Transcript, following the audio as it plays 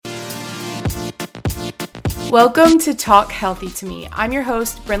Welcome to Talk Healthy to Me. I'm your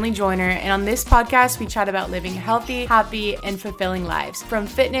host, Brinley Joyner, and on this podcast, we chat about living healthy, happy, and fulfilling lives. From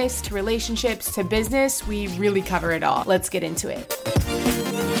fitness to relationships to business, we really cover it all. Let's get into it.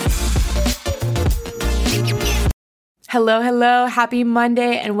 Hello, happy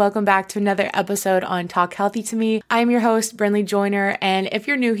Monday, and welcome back to another episode on Talk Healthy to Me. I'm your host, Brinley Joyner, and if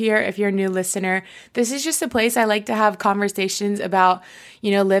you're new here, if you're a new listener, this is just a place I like to have conversations about,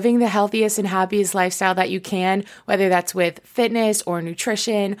 living the healthiest and happiest lifestyle that you can, whether that's with fitness or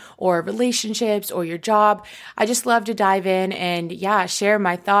nutrition or relationships or your job. I just love to dive in and share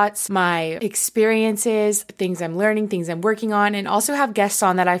my thoughts, my experiences, things I'm learning, things I'm working on, and also have guests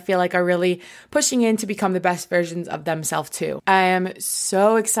on that I feel like are really pushing in to become the best versions of themselves too. I am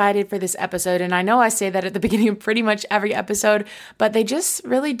so excited for this episode, and I know I say that at the beginning of pretty much every episode, but they just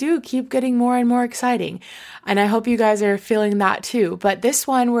really do keep getting more and more exciting. And I hope you guys are feeling that too. But this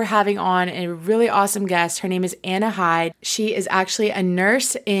one we're having on a really awesome guest. Her name is Heid. She is actually a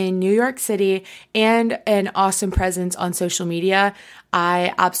nurse in New York City and an awesome presence on social media.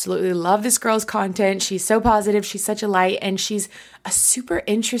 I absolutely love this girl's content. She's so positive. She's such a light, and she's a super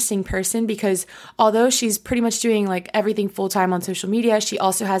interesting person because although she's pretty much doing like everything full time on social media, she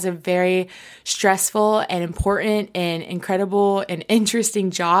also has a very stressful and important and incredible and interesting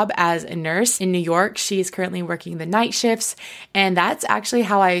job as a nurse in New York. She is currently working the night shifts, and that's actually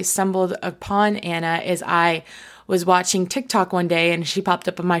how I stumbled upon Anna. Is I was watching TikTok one day and she popped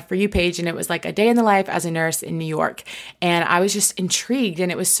up on my For You page, and it was like a day in the life as a nurse in New York. And I was just intrigued,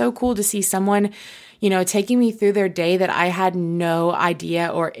 and it was so cool to see someone, taking me through their day that I had no idea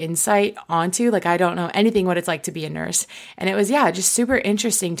or insight onto. Like, I don't know anything what it's like to be a nurse. And it was, just super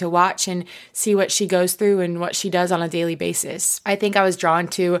interesting to watch and see what she goes through and what she does on a daily basis. I think I was drawn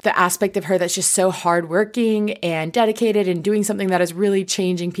to the aspect of her that's just so hardworking and dedicated and doing something that is really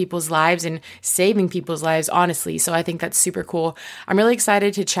changing people's lives and saving people's lives, honestly. So I think that's super cool. I'm really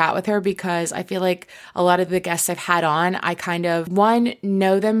excited to chat with her because I feel like a lot of the guests I've had on, I kind of, one,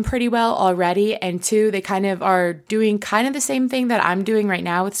 know them pretty well already, and two, they kind of are doing kind of the same thing that I'm doing right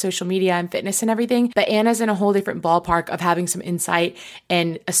now with social media and fitness and everything. But Anna's in a whole different ballpark of having some insight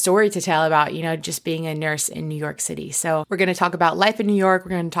and a story to tell about, just being a nurse in New York City. So we're going to talk about life in New York. We're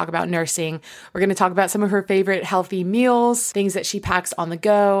going to talk about nursing. We're going to talk about some of her favorite healthy meals, things that she packs on the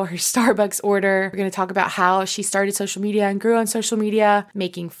go, her Starbucks order. We're going to talk about how she started social media and grew on social media,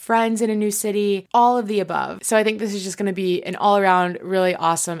 making friends in a new city, all of the above. So I think this is just going to be an all around really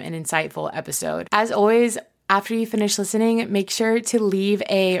awesome and insightful episode. As always, after you finish listening, make sure to leave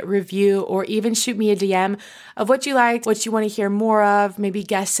a review or even shoot me a DM of what you liked, what you want to hear more of, maybe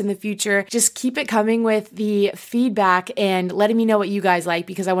guests in the future. Just keep it coming with the feedback and letting me know what you guys like,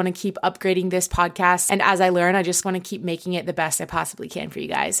 because I want to keep upgrading this podcast. And as I learn, I just want to keep making it the best I possibly can for you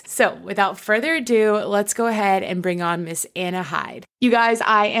guys. So without further ado, let's go ahead and bring on Miss Anna Heid. You guys,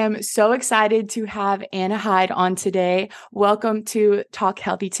 I am so excited to have Anna Heid on today. Welcome to Talk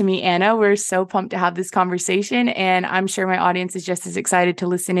Healthy to Me, Anna. We're so pumped to have this conversation, and I'm sure my audience is just as excited to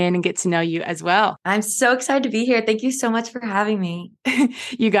listen in and get to know you as well. I'm so excited to be here. Thank you so much for having me.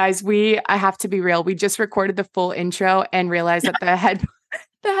 You guys, I have to be real. We just recorded the full intro and realized that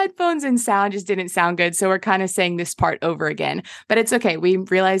the headphones and sound just didn't sound good. So we're kind of saying this part over again, but it's okay. We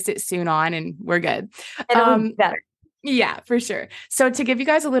realized it soon on and we're good. It'll be better. Yeah, for sure. So to give you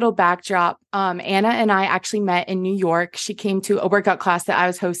guys a little backdrop, Anna and I actually met in New York. She came to a workout class that I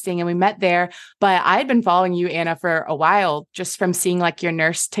was hosting and we met there, but I had been following you, Anna, for a while, just from seeing like your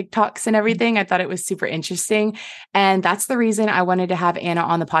nurse TikToks and everything. I thought it was super interesting. And that's the reason I wanted to have Anna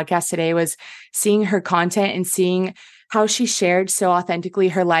on the podcast today, was seeing her content and seeing how she shared so authentically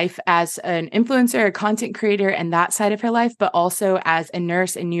her life as an influencer, a content creator, and that side of her life, but also as a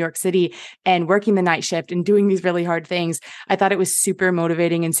nurse in New York City and working the night shift and doing these really hard things. I thought it was super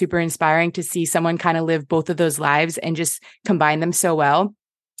motivating and super inspiring to see someone kind of live both of those lives and just combine them so well.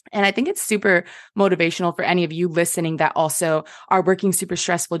 And I think it's super motivational for any of you listening that also are working super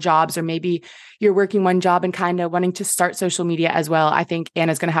stressful jobs, or maybe you're working one job and kind of wanting to start social media as well. I think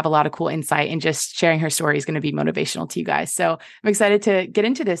Anna's going to have a lot of cool insight, and just sharing her story is going to be motivational to you guys. So I'm excited to get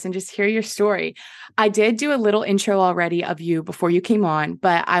into this and just hear your story. I did do a little intro already of you before you came on,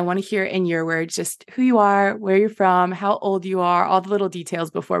 but I want to hear in your words just who you are, where you're from, how old you are, all the little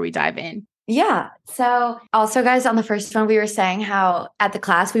details before we dive in. Yeah. So also, guys, on the first one, we were saying how at the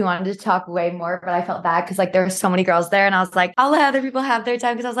class we wanted to talk way more, but I felt bad because like there were so many girls there, and I was like, I'll let other people have their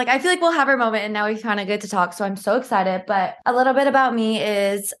time, because I was like, I feel like we'll have our moment, and now we kind of get to talk. So I'm so excited. But a little bit about me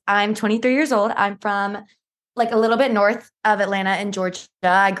is I'm 23 years old. I'm from like a little bit north of Atlanta in Georgia.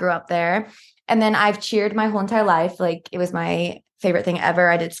 I grew up there. And then I've cheered my whole entire life. Like, it was my favorite thing ever.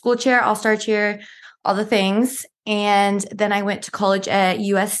 I did school cheer, all-star cheer, all the things. And then I went to college at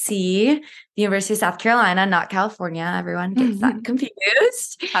USC, the University of South Carolina, not California. Everyone gets that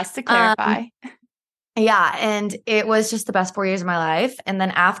confused. Has to clarify. Yeah. And it was just the best 4 years of my life. And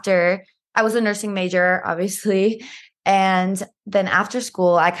then after, I was a nursing major, obviously. And then after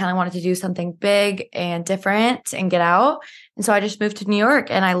school, I kind of wanted to do something big and different and get out. And so I just moved to New York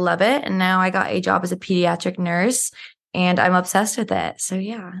and I love it. And now I got a job as a pediatric nurse and I'm obsessed with it. So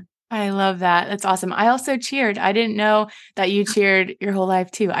yeah. I love that. That's awesome. I also cheered. I didn't know that you cheered your whole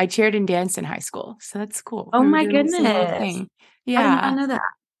life too. I cheered and danced in high school. So that's cool. Oh We were my doing the same little goodness. thing. I did Yeah. not know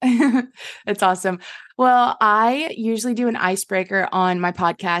that. That's awesome. Well, I usually do an icebreaker on my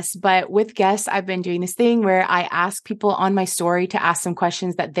podcast, but with guests, I've been doing this thing where I ask people on my story to ask some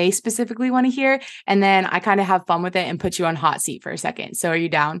questions that they specifically want to hear. And then I kind of have fun with it and put you on hot seat for a second. So are you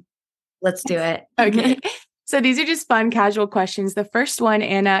down? Let's do it. Okay. So these are just fun, casual questions. The first one,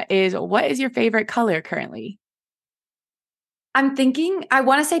 Anna, is what is your favorite color currently? I'm thinking, I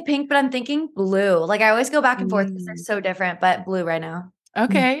want to say pink, but I'm thinking blue. Like I always go back and forth because they're so different, but blue right now.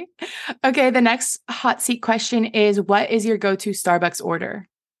 Okay. Okay. The next hot seat question is what is your go-to Starbucks order?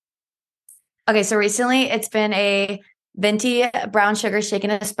 Okay. So recently it's been a venti brown sugar shaken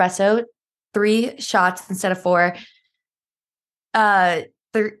espresso, 3 shots instead of 4.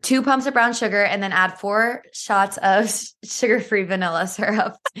 2 pumps of brown sugar and then add 4 shots of sugar-free vanilla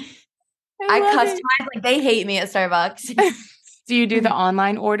syrup. I customize, like they hate me at Starbucks. Do you do the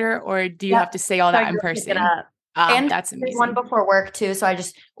online order or do you have to say all that in person? And that's amazing. There's one before work too. So I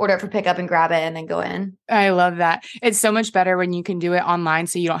just order it for pickup and grab it and then go in. I love that. It's so much better when you can do it online.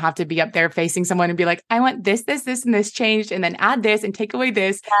 So you don't have to be up there facing someone and be like, I want this, this, this, and this changed. And then add this and take away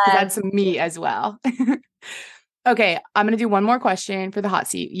this. That's me as well. Okay. I'm going to do one more question for the hot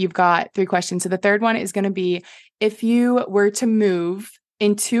seat. You've got 3 questions. So the third one is going to be if you were to move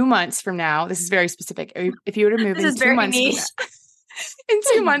in 2 months from now, this is very specific. If you were to move in 2 months from now, in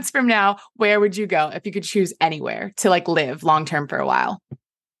 2 months from now, where would you go if you could choose anywhere to like live long-term for a while?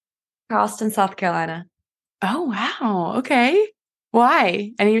 Charleston, South Carolina. Oh, wow. Okay.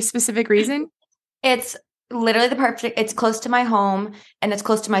 Why? Any specific reason? It's literally the perfect, it's close to my home and it's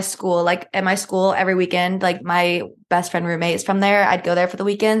close to my school. Like at my school every weekend, like my best friend roommate is from there. I'd go there for the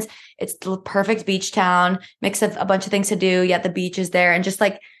weekends. It's the perfect beach town, mix of a bunch of things to do. Yet the beach is there. And just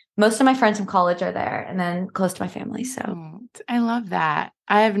like most of my friends from college are there and then close to my family. So I love that.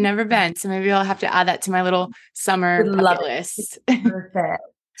 I have never been. So maybe I'll have to add that to my little summer bucket list. Perfect.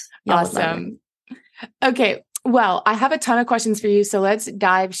 Awesome. Okay. Well, I have a ton of questions for you. So let's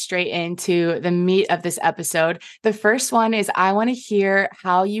dive straight into the meat of this episode. The first one is I want to hear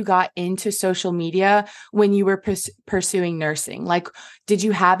how you got into social media when you were pursuing nursing. Like, did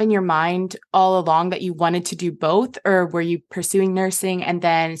you have in your mind all along that you wanted to do both, or were you pursuing nursing and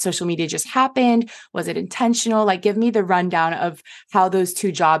then social media just happened? Was it intentional? Like, give me the rundown of how those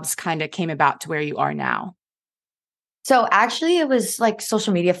 2 jobs kind of came about to where you are now. So actually it was like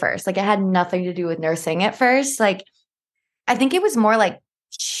social media first. Like it had nothing to do with nursing at first. Like I think it was more like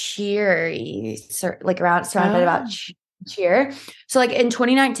cheery, like around surrounded about cheer. So like in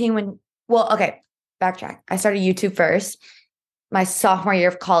 2019 backtrack. I started YouTube first. My sophomore year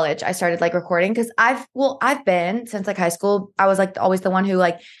of college, I started like recording because I've been since like high school. I was like always the one who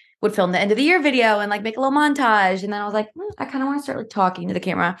like would film the end of the year video and like make a little montage. And then I was like, I kind of want to start like talking to the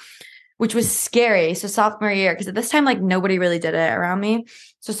camera, which was scary. So sophomore year, because at this time, like nobody really did it around me.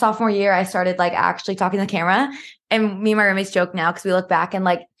 So sophomore year, I started like actually talking to the camera. And me and my roommates joke now because we look back and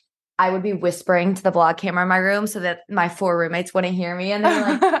like I would be whispering to the vlog camera in my room so that my 4 roommates wouldn't hear me. And they were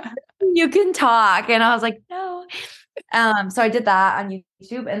like, you can talk. And I was like, no. So I did that on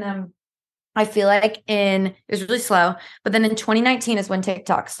YouTube. And then I feel like it was really slow. But then in 2019 is when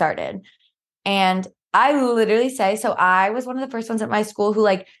TikTok started. And I literally say, so I was one of the first ones at my school who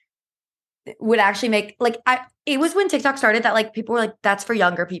like would actually make like it was when TikTok started that like people were like, that's for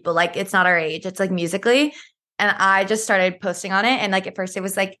younger people. Like it's not our age. It's like Musically. And I just started posting on it. And like at first it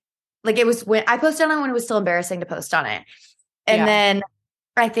was like it was when I posted on it when it was still embarrassing to post on it. And then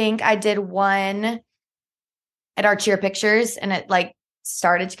I think I did one at our cheer pictures and it like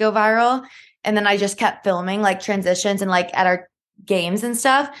started to go viral. And then I just kept filming like transitions and like at our games and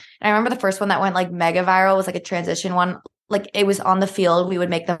stuff. And I remember the first one that went like mega viral was like a transition one. Like it was on the field. We would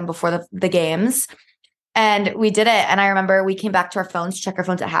make them before the games and we did it. And I remember we came back to our phones to check our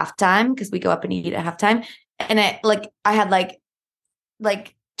phones at halftime because we go up and eat at halftime. And it like, I had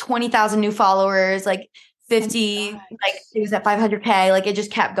like 20,000 new followers, like 50, like it was at 500K. Like it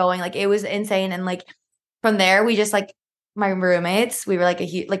just kept going. Like it was insane. And like from there, we just like my roommates, we were like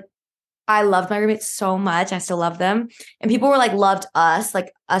I loved my roommates so much. I still love them. And people were like, loved us,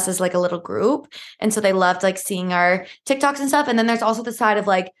 like us as like a little group. And so they loved like seeing our TikToks and stuff. And then there's also the side of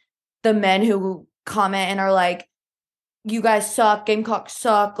like the men who comment and are like, you guys suck, Gamecocks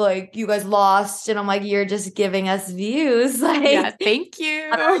suck, like you guys lost. And I'm like, you're just giving us views. Yeah, Like, thank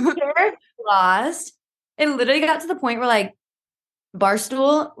I don't you. care if you lost. It literally got to the point where like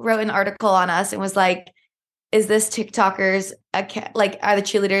Barstool wrote an article on us and was like, is this TikTokers like are the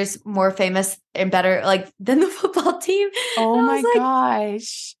cheerleaders more famous and better like than the football team? And Oh I my was like,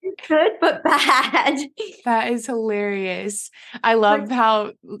 gosh. good but bad. That is hilarious. I Like, love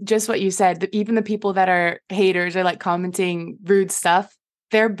how just what you said, even the people that are haters or like commenting rude stuff,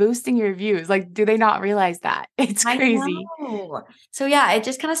 they're boosting your views. Like, do they not realize that? It's I crazy. know. So yeah, it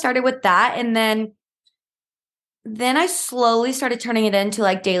just kind of started with that. And then I slowly started turning it into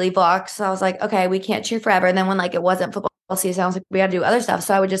like daily vlogs. So I was like, okay, we can't cheer forever. And then when like it wasn't football season, I was like, we got to do other stuff.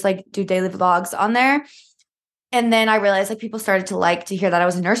 So I would just like do daily vlogs on there. And then I realized like people started to like to hear that I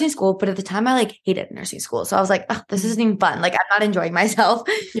was in nursing school, but at the time I like hated nursing school. So I was like, oh, this isn't even fun. Like I'm not enjoying myself.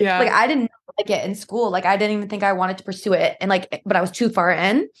 Like Yeah. I didn't like it in school. Like I didn't even think I wanted to pursue it. And like, but I was too far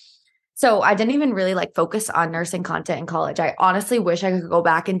in. So I didn't even really like focus on nursing content in college. I honestly wish I could go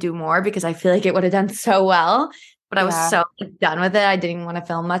back and do more because I feel like it would have done so well. But I was Yeah. so like, done with it. I didn't even want to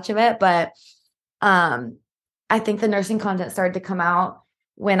film much of it. But um, I think the nursing content started to come out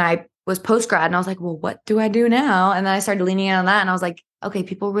when I was post grad, and I was like, well, what do I do now? And then I started leaning in on that, and I was like, okay,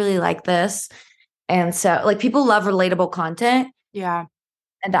 people really like this, and so like people love relatable content, Yeah.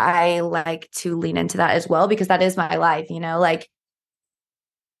 and I like to lean into that as well because that is my life, like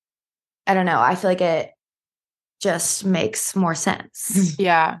I don't know, I feel like it just makes more sense.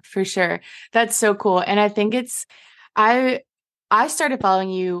 Yeah, for sure. That's so cool. And I think I I started following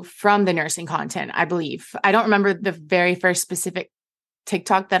you from the nursing content, I believe. I don't remember the very first specific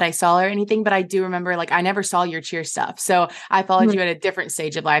TikTok that I saw or anything, but I do remember like I never saw your cheer stuff. So I followed Mhm. you at a different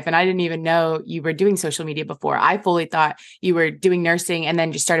stage of life and I didn't even know you were doing social media before. I fully thought you were doing nursing and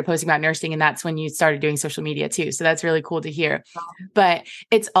then just started posting about nursing and that's when you started doing social media too. So that's really cool to hear. But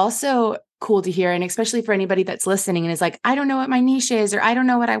it's also cool to hear and especially for anybody that's listening and is like, I don't know what my niche is or I don't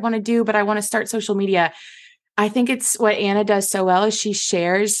know what I want to do, but I want to start social media. I think it's what Anna does so well is she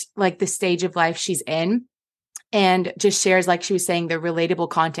shares like the stage of life she's in and just shares, like she was saying, the relatable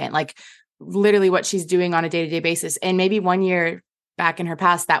content, like literally what she's doing on a day-to-day basis. And maybe one year back in her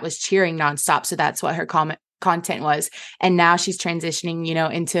past, that was cheering nonstop. So that's what her content was. And now she's transitioning,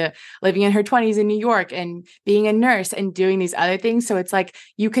 into living in her 20s in New York and being a nurse and doing these other things. So it's like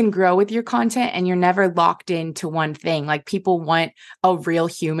you can grow with your content and you're never locked into one thing. Like people want a real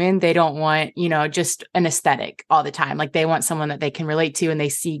human. They don't want, just an aesthetic all the time. Like they want someone that they can relate to and they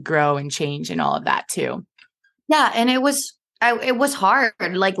see grow and change and all of that too. Yeah, and it was hard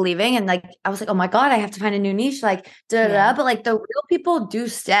like leaving and like I was like, oh my God, I have to find a new niche, like da da Yeah. da. But like the real people do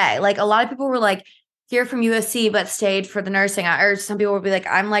stay. Like a lot of people were like here from USC but stayed for the nursing. Or some people would be like,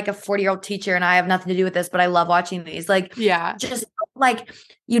 I'm like a 40-year-old teacher and I have nothing to do with this, but I love watching these. Like Yeah. just like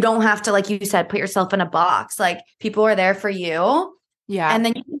you don't have to, like you said, put yourself in a box. Like people are there for you. Yeah. And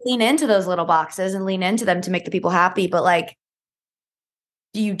then you can lean into those little boxes and lean into them to make the people happy. But like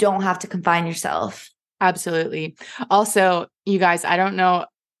you don't have to confine yourself. Absolutely. Also, you guys, I don't know.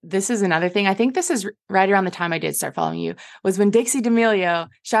 This is another thing. I think this is right around the time I did start following you was when Dixie D'Amelio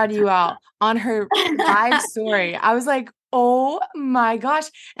shouted you out on her live story. I was like, oh my gosh.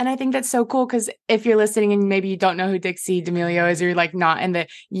 And I think that's so cool because if you're listening and maybe you don't know who Dixie D'Amelio is, or you're like not in the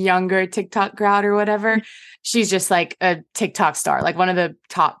younger TikTok crowd or whatever, she's just like a TikTok star, like one of the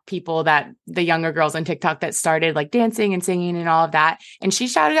top people that the younger girls on TikTok that started like dancing and singing and all of that. And she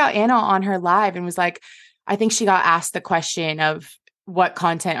shouted out Anna on her live and was like, I think she got asked the question of what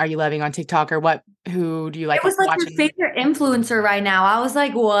content are you loving on TikTok or who do you It like was like your watching? favorite influencer right now. I was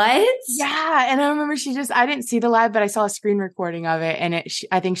like, what? Yeah. And I remember I didn't see the live, but I saw a screen recording of it. And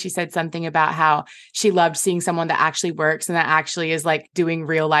I think she said something about how she loved seeing someone that actually works and that actually is like doing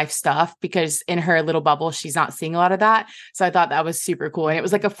real life stuff because in her little bubble, she's not seeing a lot of that. So I thought that was super cool. And it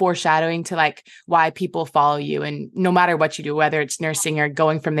was like a foreshadowing to like why people follow you. And no matter what you do, whether it's nursing or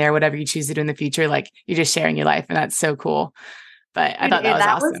going from there, whatever you choose to do in the future, like you're just sharing your life. And that's so cool. But I Dude, thought that was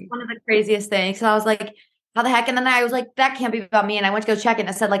that was awesome. one of the craziest things. So I was like, how the heck? And then I was like, that can't be about me. And I went to go check it and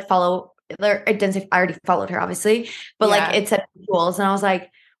it said like follow. It didn't say I already followed her, obviously, but like Yeah. it said tools. And I was like, Yeah.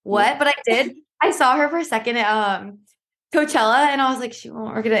 what? But I did. I saw her for a second at Coachella and I was like, she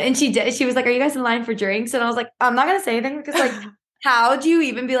won't work it. And she did. She was like, are you guys in line for drinks? And I was like, I'm not gonna say anything because like, how do you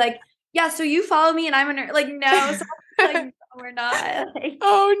even be like, yeah, so you follow me and I'm a nerd? Like, no. So I was like, no, we're not. Like,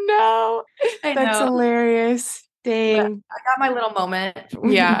 Oh no. I That's know. hilarious. But Dang. I got my little moment.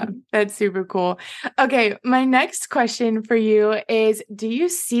 Yeah, that's super cool. Okay, my next question for you is, do you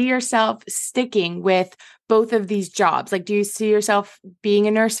see yourself sticking with both of these jobs? Like, do you see yourself being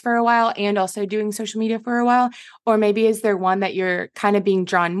a nurse for a while and also doing social media for a while? Or maybe is there one that you're kind of being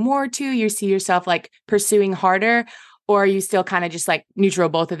drawn more to? You see yourself like pursuing harder, or are you still kind of just like neutral,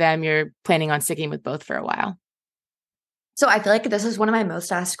 both of them? You're planning on sticking with both for a while? So I feel like this is one of my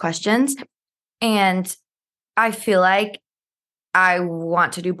most asked questions. And I feel like I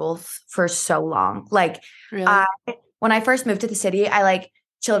want to do both for so long. Like Really? I when I first moved to the city, I like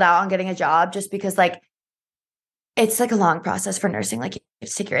chilled out on getting a job just because like it's like a long process for nursing. Like you have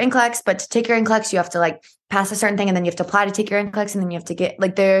to take your NCLEX, but to take your NCLEX, you have to like pass a certain thing and then you have to apply to take your NCLEX and then you have to get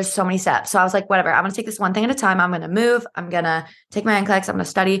like there's so many steps. So I was like, whatever, I'm gonna take this one thing at a time. I'm gonna move, I'm gonna take my NCLEX, I'm gonna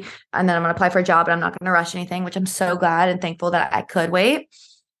study, and then I'm gonna apply for a job and I'm not gonna rush anything, which I'm so glad and thankful that I could wait.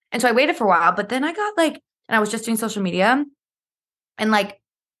 And so I waited for a while, but then I got like, and I was just doing social media and like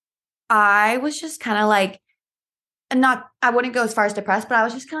I was just kind of like, not, I wouldn't go as far as depressed, but I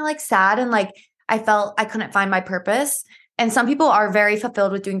was just kind of like sad and like I felt I couldn't find my purpose. And some people are very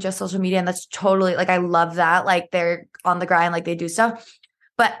fulfilled with doing just social media. And that's totally like, I love that. Like they're on the grind, like they do stuff.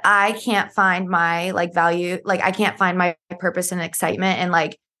 But I can't find my like value. Like I can't find my purpose and excitement and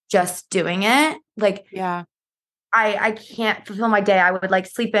like just doing it. Like Yeah. I can't fulfill my day. I would like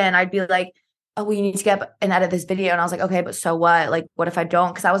sleep in. I'd be like, oh, we need to get up and edit this video. And I was like, okay, but so what? Like, what if I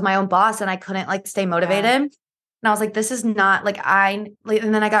don't? Because I was my own boss and I couldn't like stay motivated. Yeah. And I was like, this is not like and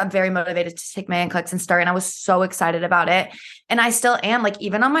then I got very motivated to take my NCLEX and start. And I was so excited about it. And I still am like,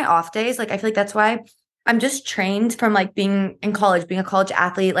 even on my off days, like, I feel like that's why I'm just trained from like being in college, being a college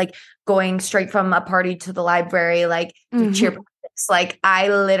athlete, like going straight from a party to the library, like to cheer practice. Like I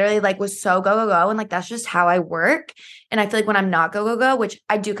literally like was so go, go, go. And like, that's just how I work. And I feel like when I'm not go, go, go, which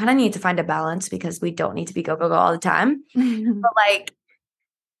I do kind of need to find a balance because we don't need to be go, go, go all the time. But like,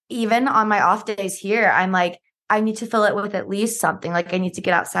 even on my off days here, I'm like, I need to fill it with at least something. Like I need to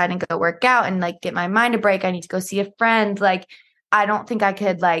get outside and go work out and like get my mind a break. I need to go see a friend. Like I don't think I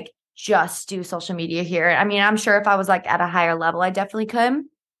could like just do social media here. I mean, I'm sure if I was like at a higher level, I definitely could.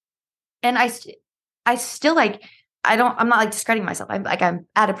 And I still like, I'm not like discrediting myself. I'm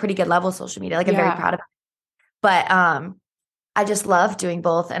at a pretty good level of social media. Like I'm very proud of it. But I just love doing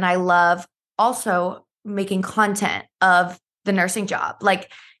both. And I love also making content of the nursing job.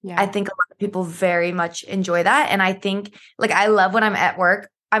 Like I think a lot of people very much enjoy that. And I think like I love when I'm at work,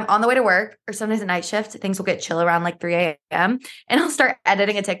 I'm on the way to work or sometimes at night shift, things will get chill around like 3 a.m. and I'll start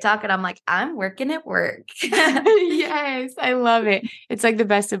editing a TikTok and I'm like, I'm working at work. Yes, I love it. It's like the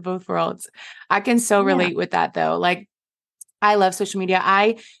best of both worlds. I can so relate with that though. Like I love social media.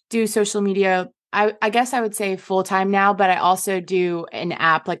 I do social media, I guess I would say full time now, but I also do an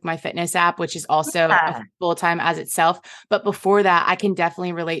app like my fitness app, which is also a full time as itself. But before that, I can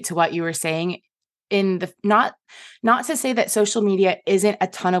definitely relate to what you were saying in the not to say that social media isn't a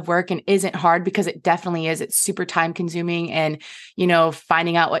ton of work and isn't hard, because it definitely is. It's super time consuming, and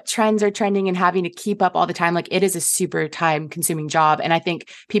finding out what trends are trending and having to keep up all the time, like it is a super time consuming job. And I think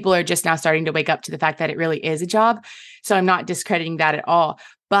people are just now starting to wake up to the fact that it really is a job. So I'm not discrediting that at all,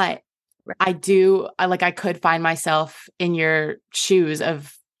 but I could find myself in your shoes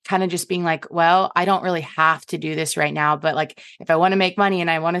of kind of just being like, well, I don't really have to do this right now, but like if I want to make money and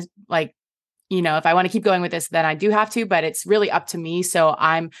I want to if I want to keep going with this, then I do have to, but it's really up to me. So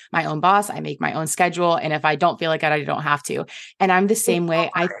I'm my own boss. I make my own schedule. And if I don't feel like it, I don't have to. And I'm the same way.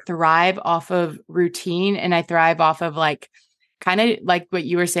 I thrive off of routine, and I thrive off of like, kind of like what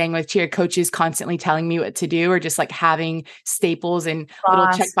you were saying with cheer coaches constantly telling me what to do, or just like having staples and little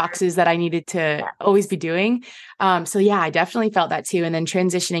check boxes that I needed to always be doing. So yeah, I definitely felt that too. And then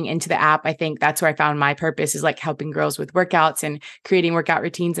transitioning into the app, I think that's where I found my purpose, is like helping girls with workouts and creating workout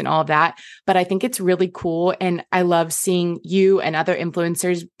routines and all of that. But I think it's really cool. And I love seeing you and other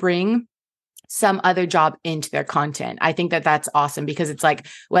influencers bring some other job into their content. I think that that's awesome, because it's like,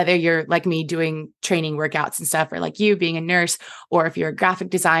 whether you're like me doing training workouts and stuff, or like you being a nurse, or if you're a graphic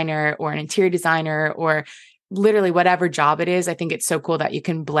designer or an interior designer, or literally whatever job it is, I think it's so cool that you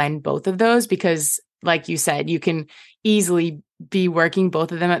can blend both of those, because like you said, you can easily be working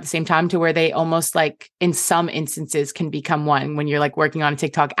both of them at the same time, to where they almost like in some instances can become one when you're like working on a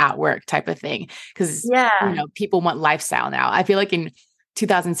TikTok at work type of thing. Cause people want lifestyle now. I feel like in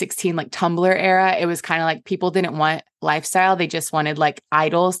 2016, like Tumblr era, it was kind of like people didn't want lifestyle. They just wanted like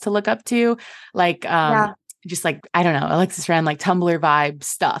idols to look up to, like, just like, I don't know, Alexis ran like Tumblr vibe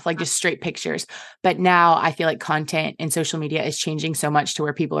stuff, like just straight pictures. But now I feel like content and social media is changing so much to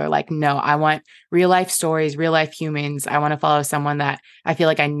where people are like, no, I want real life stories, real life humans. I want to follow someone that I feel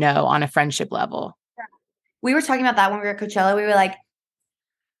like I know on a friendship level. we were talking about that when we were at Coachella. We were like,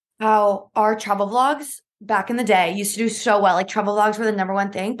 how our travel vlogs back in the day used to do so well. Like travel vlogs were the number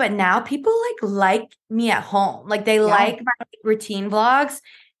one thing, but now people like me at home. Like they Yeah. like my routine vlogs,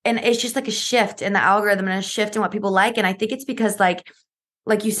 and it's just like a shift in the algorithm and a shift in what people like. And I think it's because like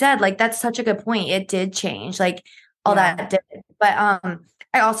you said, like that's such a good point. It did change, like all Yeah. that did. But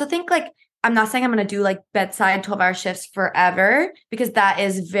I also think like I'm not saying I'm gonna do like bedside 12-hour shifts forever because that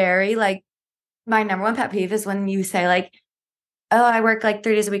is very like my number one pet peeve is when you say like, oh, I work like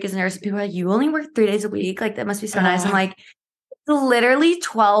 3 days a week as a nurse. People are like, you only work 3 days a week? Like, that must be so nice. I'm like, it's literally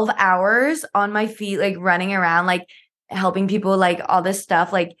 12 hours on my feet, like running around, like helping people, like all this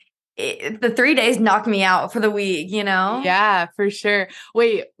stuff. Like, the 3 days knocked me out for the week, you know? Yeah, for sure.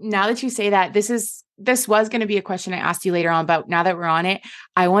 Wait, now that you say that, this was going to be a question I asked you later on, but now that we're on it,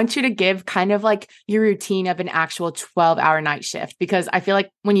 I want you to give kind of like your routine of an actual 12-hour night shift, because I feel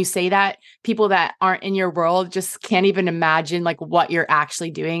like when you say that, people that aren't in your world just can't even imagine like what you're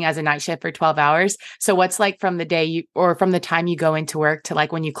actually doing as a night shift for 12 hours. So what's like from the day you, or from the time you go into work to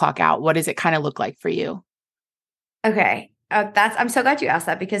like when you clock out, what does it kind of look like for you? Okay. I'm so glad you asked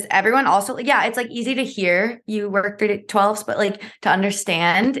that because everyone also, yeah, it's like easy to hear you work 3 to 12s, but like to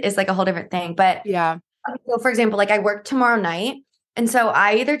understand is like a whole different thing. But Yeah. so for example, like I work tomorrow night. And so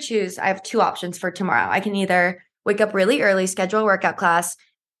I either choose, I have two options for tomorrow. I can either wake up really early, schedule a workout class,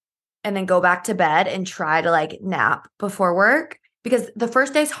 and then go back to bed and try to like nap before work. Because the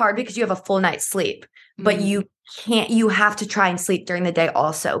first day is hard because you have a full night's sleep, but Mm. you have to try and sleep during the day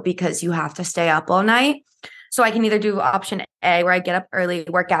also because you have to stay up all night. So I can either do option A where I get up early,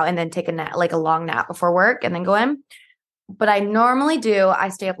 work out, and then take a nap, like a long nap before work and then go in. But I normally I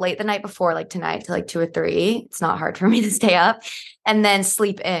stay up late the night before, like tonight to like 2 or 3. It's not hard for me to stay up and then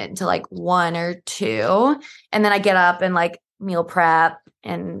sleep in to like 1 or 2. And then I get up and like meal prep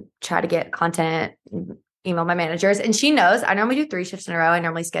and try to get content, email my managers. And she knows I normally do 3 shifts in a row. I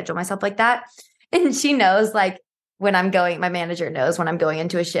normally schedule myself like that. And she knows like when I'm going, my manager knows when I'm going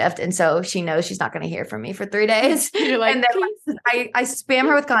into a shift. And so she knows she's not going to hear from me for 3 days. You're like, And then I spam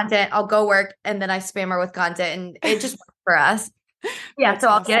her with content. I'll go work and then I spam her with content and it just works for us. Yeah. that's So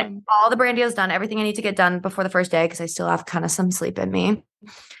I'll get awesome. all the brand deals done, everything I need to get done before the first day because I still have kind of some sleep in me.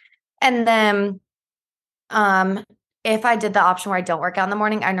 And then um if I did the option where I don't work out in the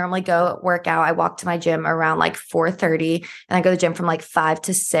morning, I normally go work out. I walk to my gym around like 4:30 and I go to the gym from like 5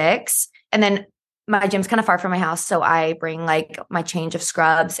 to 6. And then my gym's kind of far from my house. So I bring like my change of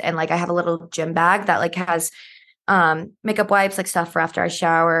scrubs and like I have a little gym bag that like has makeup wipes, like stuff for after I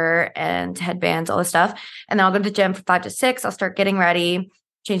shower and headbands, all this stuff. And then I'll go to the gym from 5 to 6. I'll start getting ready,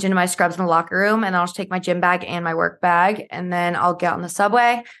 change into my scrubs in the locker room, and then I'll just take my gym bag and my work bag. And then I'll get on the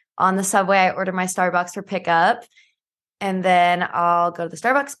subway. On the subway, I order my Starbucks for pickup. And then I'll go to the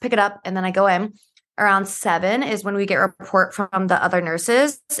Starbucks, pick it up, and then I go in. Around 7 is when we get a report from the other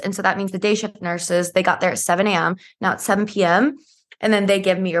nurses. And so that means the day shift nurses, they got there at 7 a.m. Now it's 7 p.m. And then they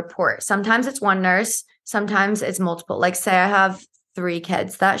give me a report. Sometimes it's one nurse, sometimes it's multiple. Like say I have 3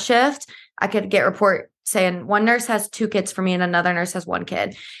 kids that shift, I could get a report saying one nurse has 2 kids for me and another nurse has 1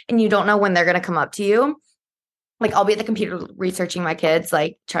 kid. And you don't know when they're going to come up to you. Like I'll be at the computer researching my kids,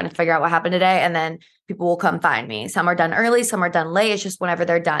 like trying to figure out what happened today. And then people will come find me. Some are done early, some are done late. It's just whenever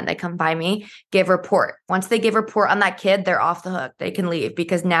they're done, they come by me, give report. Once they give report on that kid, they're off the hook. They can leave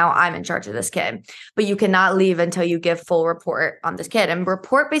because now I'm in charge of this kid. But you cannot leave until you give full report on this kid. And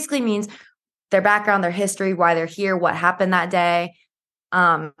report basically means their background, their history, why they're here, what happened that day,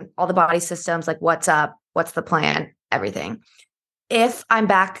 all the body systems, like what's up, what's the plan, everything. If I'm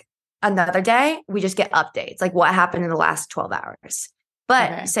back another day, we just get updates, like what happened in the last 12 hours.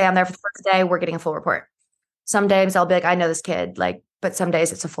 But say I'm there for the first day, we're getting a full report. Some days I'll be like, I know this kid, like, but some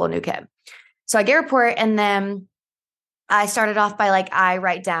days it's a full new kid. So I get a report and then I started off by like, I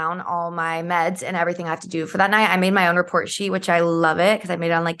write down all my meds and everything I have to do for that night. I made my own report sheet, which I love it because I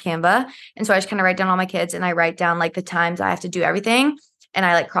made it on like Canva. And so I just kind of write down all my kids and I write down like the times I have to do everything. And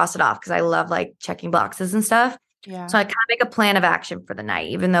I like cross it off because I love like checking boxes and stuff. Yeah. So I kind of make a plan of action for the night,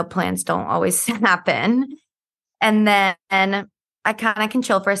 even though plans don't always happen. And then I kind of can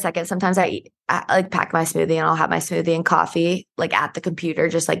chill for a second. Sometimes I like pack my smoothie and I'll have my smoothie and coffee like at the computer,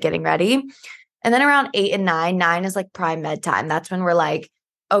 just like getting ready. And then around 8 and 9 is like prime med time. That's when we're like,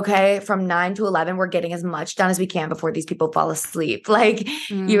 okay, from 9 to 11, we're getting as much done as we can before these people fall asleep. Like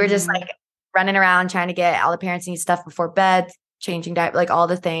you were just like running around trying to get all the parents need stuff before bed, changing diet, like all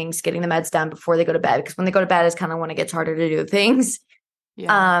the things, getting the meds done before they go to bed. Because when they go to bed is kind of when it gets harder to do things.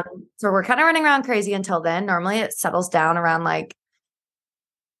 Yeah. So we're kind of running around crazy until then. Normally it settles down around like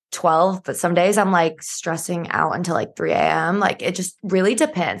 12, but some days I'm like stressing out until like 3 a.m. Like it just really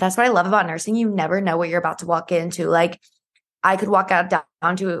depends. That's what I love about nursing. You never know what you're about to walk into. Like I could walk out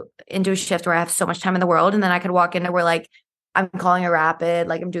down to into a shift where I have so much time in the world, and then I could walk into where like I'm calling a rapid,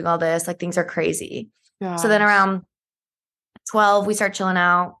 like I'm doing all this, like things are crazy. So then Gosh. around 12, we start chilling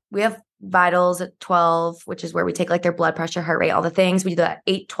out. We have vitals at 12, which is where we take like their blood pressure, heart rate, all the things. We do that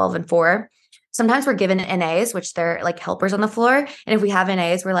 8, 12, and 4. Sometimes we're given NAs, which they're like helpers on the floor. And if we have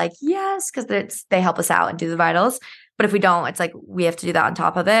NAs, we're like, yes, because they help us out and do the vitals. But if we don't, it's like we have to do that on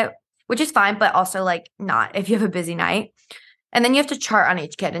top of it, which is fine, but also like not if you have a busy night. And then you have to chart on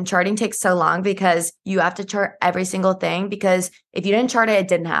each kid. And charting takes so long because you have to chart every single thing, because if you didn't chart it, it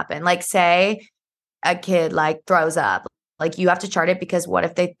didn't happen. Like say a kid like throws up, like you have to chart it, because what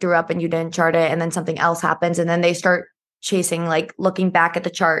if they threw up and you didn't chart it and then something else happens and then they start chasing, like looking back at the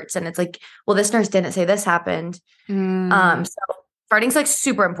charts and it's like, well, this nurse didn't say this happened. So charting's like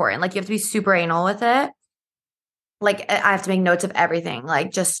super important. Like you have to be super anal with it. Like I have to make notes of everything,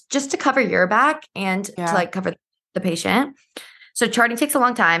 like just to cover your back and to like cover the patient. So charting takes a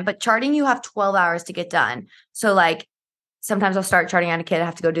long time, but charting you have 12 hours to get done. So like sometimes I'll start charting on a kid, I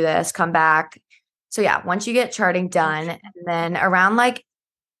have to go do this, come back. So yeah, once you get charting done, and then around like,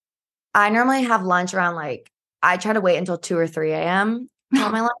 I normally have lunch around like, I try to wait until 2 or 3 a.m. to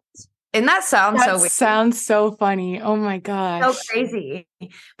have my lunch. And that sounds so weird. Sounds so funny. Oh my gosh. So crazy.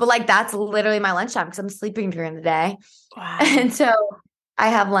 But like, that's literally my lunchtime because I'm sleeping during the day. Wow. And so I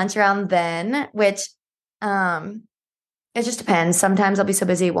have lunch around then, which, it just depends. Sometimes I'll be so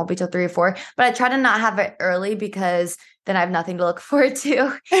busy, it won't be till 3 or 4, but I try to not have it early because then I have nothing to look forward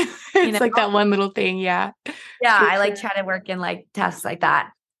to. It's like that one little thing. Yeah. Yeah. I like try to work in like tasks like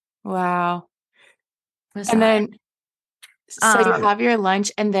that. Wow. And then, so you have your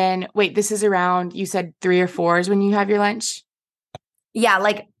lunch and then wait, this is around, you said 3 or 4 is when you have your lunch? Yeah.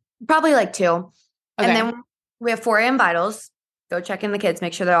 Like probably like 2. Okay. And then we have 4 a.m. vitals, go check in the kids,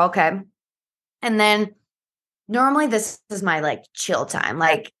 make sure they're all okay. And then normally this is my like chill time,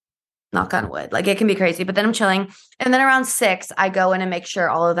 like knock on wood, like it can be crazy, but then I'm chilling. And then around 6, I go in and make sure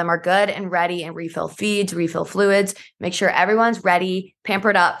all of them are good and ready and refill feeds, refill fluids, make sure everyone's ready,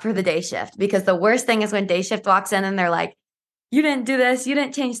 pampered up for the day shift. Because the worst thing is when day shift walks in and they're like, you didn't do this, you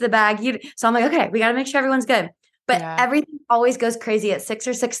didn't change the bag. So I'm like, okay, we got to make sure everyone's good. But everything always goes crazy at 6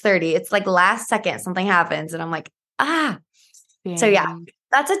 or 6:30. It's like last second something happens and I'm like, Dang. So yeah,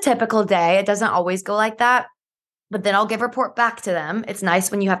 that's a typical day. It doesn't always go like that. But then I'll give a report back to them. It's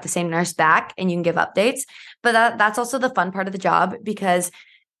nice when you have the same nurse back and you can give updates. But that's also the fun part of the job, because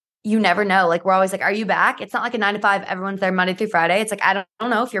you never know. Like we're always like, are you back? It's not like a 9 to 5. Everyone's there Monday through Friday. It's like, I don't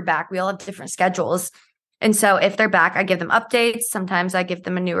know if you're back. We all have different schedules. And so if they're back, I give them updates. Sometimes I give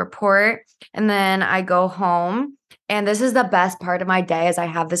them a new report and then I go home. And this is the best part of my day, is I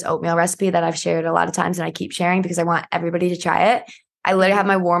have this oatmeal recipe that I've shared a lot of times and I keep sharing because I want everybody to try it. I literally have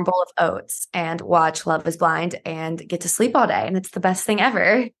my warm bowl of oats and watch Love is Blind and get to sleep all day. And it's the best thing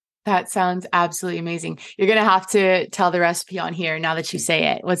ever. That sounds absolutely amazing. You're going to have to tell the recipe on here now that you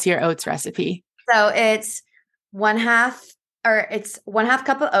say it. What's your oats recipe? So it's 1/2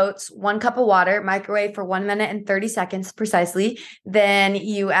 cup of oats, 1 cup of water, microwave for 1 minute and 30 seconds precisely. Then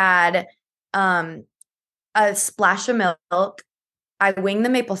you add a splash of milk. I wing the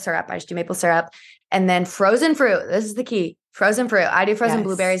maple syrup. I just do maple syrup. And then frozen fruit. This is the key. Frozen fruit. I do frozen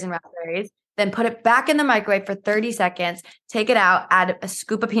blueberries and raspberries. Then put it back in the microwave for 30 seconds. Take it out. Add a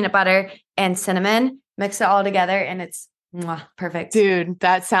scoop of peanut butter and cinnamon. Mix it all together. And it's perfect. Dude,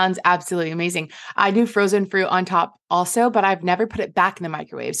 that sounds absolutely amazing. I do frozen fruit on top also, but I've never put it back in the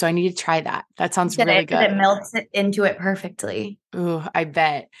microwave. So I need to try that. That sounds really good. It melts it into it perfectly. Ooh, I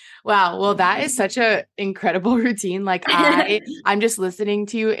bet. Wow. Well, that is such a incredible routine. Like I'm just listening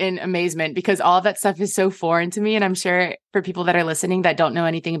to you in amazement, because all of that stuff is so foreign to me. And I'm sure for people that are listening that don't know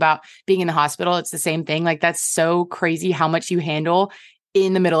anything about being in the hospital, it's the same thing. Like that's so crazy how much you handle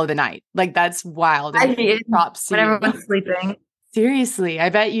in the middle of the night. Like that's wild. I mean, props to when everyone's sleeping. Seriously. I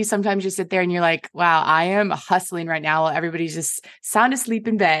bet you sometimes you sit there and you're like, wow, I am hustling right now while everybody's just sound asleep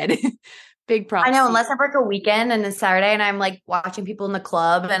in bed. Big props. I know, unless I work a weekend and it's Saturday and I'm like watching people in the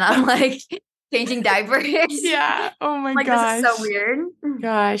club and I'm like changing diapers. Yeah. Oh my gosh. gosh. This is so weird.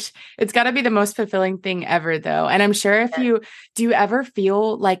 Gosh. It's got to be the most fulfilling thing ever though. And I'm sure do you ever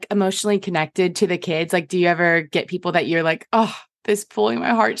feel like emotionally connected to the kids? Like, do you ever get people that you're like, oh, this pulling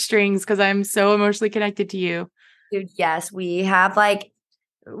my heartstrings because I'm so emotionally connected to you? Dude, yes. We have like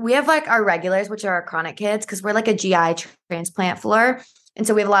our regulars, which are our chronic kids, because we're like a GI transplant floor. And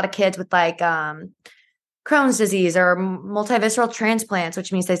so we have a lot of kids with like Crohn's disease or multivisceral transplants,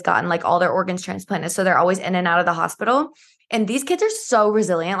 which means they've gotten like all their organs transplanted. So they're always in and out of the hospital. And these kids are so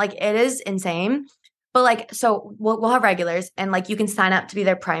resilient. Like it is insane. But like, so we'll have regulars and like you can sign up to be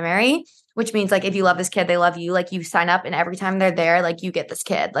their primary, which means like if you love this kid, they love you. Like you sign up and every time they're there, like you get this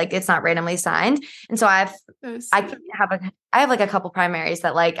kid. Like it's not randomly signed. And so I have like a couple primaries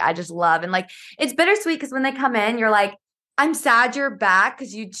that like I just love. And like it's bittersweet because when they come in, you're like, I'm sad you're back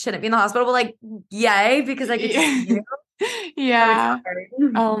because you shouldn't be in the hospital, but like, yay, because like it's just you. Yeah. So it's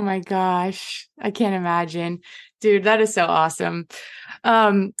hard. Oh my gosh. I can't imagine. Dude, that is so awesome.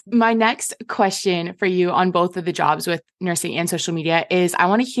 My next question for you on both of the jobs with nursing and social media is I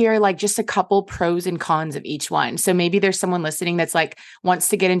want to hear like just a couple pros and cons of each one. So maybe there's someone listening that's like wants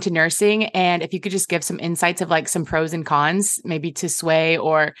to get into nursing. And if you could just give some insights of like some pros and cons, maybe to sway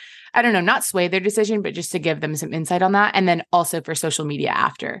or I don't know, not sway their decision, but just to give them some insight on that. And then also for social media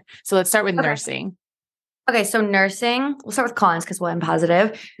after. So let's start with nursing. Okay, so nursing, we'll start with cons because we'll end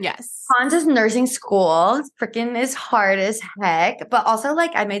positive. Yes. Cons is nursing school. Freaking is hard as heck. But also,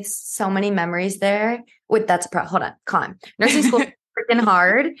 like, I made so many memories there. Wait, that's a pro. Hold on. Con. Nursing school is freaking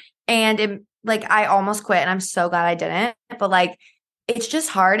hard. And it, like, I almost quit and I'm so glad I didn't. But like, it's just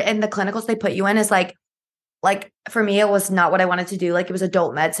hard. And the clinicals they put you in is like for me, it was not what I wanted to do. Like, it was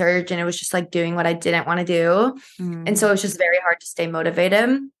adult med surg and it was just like doing what I didn't want to do. And so it was just very hard to stay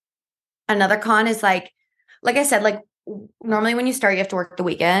motivated. Another con is like I said, like normally when you start, you have to work the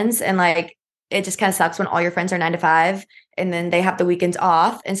weekends and like it just kind of sucks when all your friends are 9 to 5 and then they have the weekends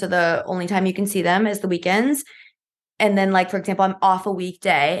off. And so the only time you can see them is the weekends. And then like, for example, I'm off a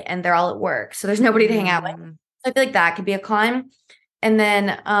weekday and they're all at work. So there's nobody to hang out with. So I feel like that could be a con. And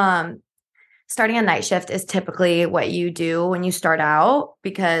then starting a night shift is typically what you do when you start out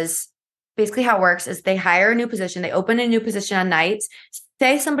because basically how it works is they hire a new position. They open a new position on nights.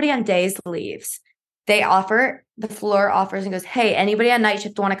 Say somebody on days leaves. The floor offers and goes, hey, anybody on night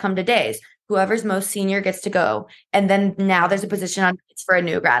shift want to come to days? Whoever's most senior gets to go. And then now there's a position on nights for a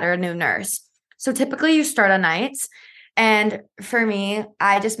new grad or a new nurse. So typically you start on nights. And for me,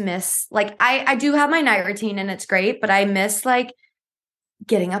 I just miss, like, I do have my night routine and it's great, but I miss like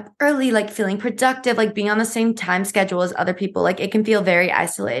getting up early, like feeling productive, like being on the same time schedule as other people. Like it can feel very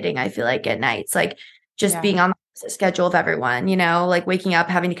isolating, I feel like at nights, like just being on the schedule of everyone, you know, like waking up,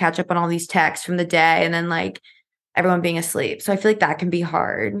 having to catch up on all these texts from the day and then like everyone being asleep. So I feel like that can be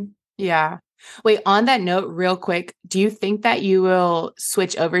hard. Yeah. Wait, on that note, real quick, do you think that you will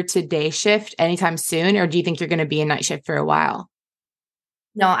switch over to day shift anytime soon, or do you think you're going to be in night shift for a while?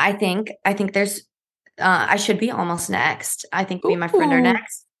 No, I think there's I should be almost next. I think me and my friend are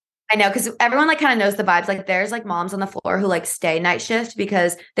next. I know, because everyone like kind of knows the vibes. Like there's like moms on the floor who like stay night shift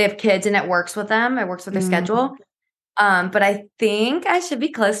because they have kids and it works with them. It works with their schedule. But I think I should be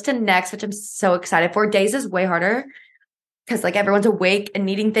close to next, which I'm so excited for. Days is way harder because like everyone's awake and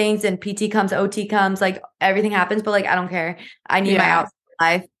needing things and PT comes, OT comes, like everything happens. But like I don't care. I need my outside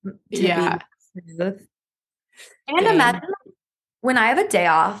life to be smooth. And imagine when I have a day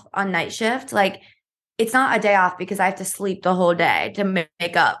off on night shift, like it's not a day off because I have to sleep the whole day to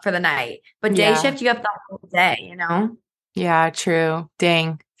make up for the night. But day shift, you have the whole day, you know? Yeah, true.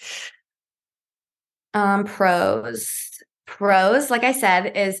 Dang. Pros, like I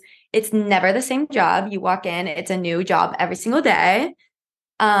said, is it's never the same job. You walk in, it's a new job every single day.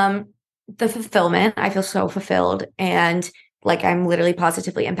 The fulfillment, I feel so fulfilled and like I'm literally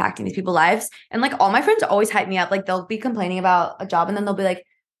positively impacting these people's lives. And like all my friends always hype me up. Like they'll be complaining about a job and then they'll be like,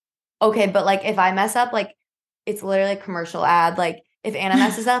 okay, but like if I mess up, like it's literally a commercial ad. Like if Anna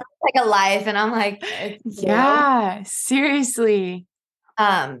messes up, it's like a life. And I'm like, yeah, seriously.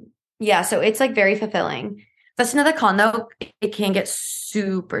 Yeah, so it's like very fulfilling. That's another con though. It can get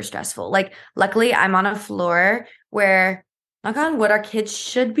super stressful. Like luckily I'm on a floor where knock on wood, our kids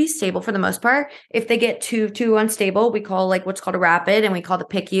should be stable for the most part. If they get too unstable, we call like what's called a rapid and we call the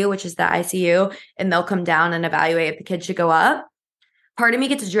PICU, which is the ICU, and they'll come down and evaluate if the kid should go up. Part of me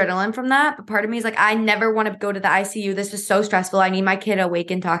gets adrenaline from that, but part of me is like, I never want to go to the ICU. This is so stressful. I need my kid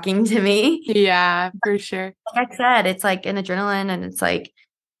awake and talking to me. Yeah, for sure. Like I said, it's like an adrenaline and it's like,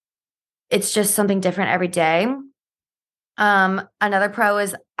 it's just something different every day. Another pro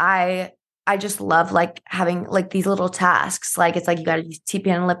is I just love like having like these little tasks. Like it's like you got to use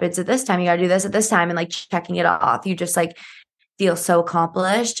TPN and lipids at this time. You got to do this at this time and like checking it off. You just like feel so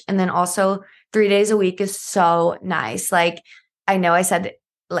accomplished. And then also 3 days a week is so nice. Like I know I said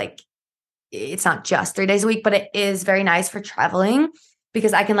like it's not just 3 days a week, but it is very nice for traveling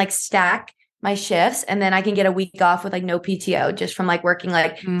because I can like stack my shifts and then I can get a week off with like no PTO just from like working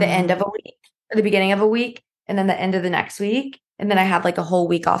like the end of a week or the beginning of a week and then the end of the next week. And then I have like a whole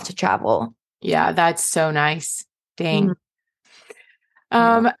week off to travel. Yeah, that's so nice. Dang.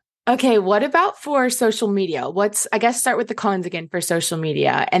 Okay, what about for social media? I guess start with the cons again for social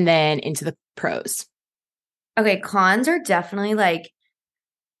media and then into the pros. Okay, cons are definitely like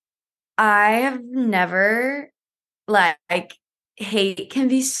I have never like hate can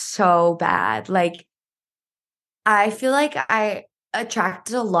be so bad. Like I feel like I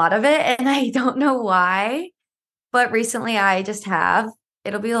attracted a lot of it and I don't know why, but recently I just have.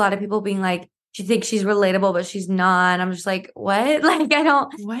 It'll be a lot of people being like, she thinks she's relatable, but she's not. And I'm just like, what? Like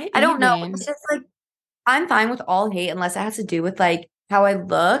What I don't know. It's even? just like I'm fine with all hate unless it has to do with like how I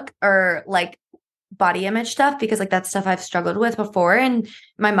look or like body image stuff because like that's stuff I've struggled with before and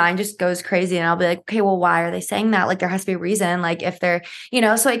my mind just goes crazy and I'll be like, okay, well, why are they saying that? Like there has to be a reason, like if they're,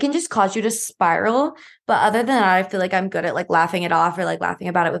 so it can just cause you to spiral. But other than that, I feel like I'm good at like laughing it off or like laughing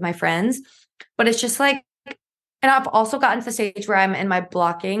about it with my friends. But it's just like, and I've also gotten to the stage where I'm in my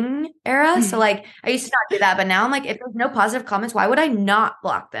blocking era. So like I used to not do that, but now I'm like, if there's no positive comments, why would I not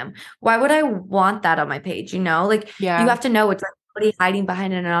block them? Why would I want that on my page? Like you Yeah. have to know it's like somebody hiding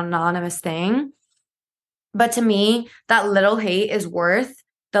behind an anonymous thing. But to me, that little hate is worth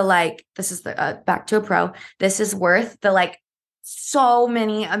the like, this is the back to a pro. This is worth the like so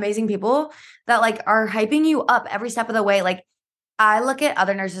many amazing people that like are hyping you up every step of the way. Like I look at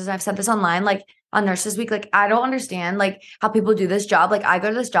other nurses, and I've said this online, like on Nurses Week, like I don't understand like how people do this job. Like I go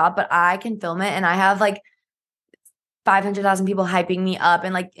to this job, but I can film it and I have like 500,000 people hyping me up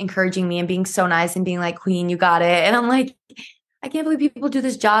and like encouraging me and being so nice and being like, Queen, you got it. And I'm like, I can't believe people do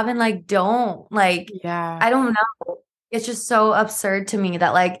this job and like don't like, Yeah. I don't know. It's just so absurd to me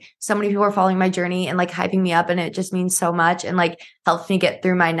that like so many people are following my journey and like hyping me up and it just means so much and like helps me get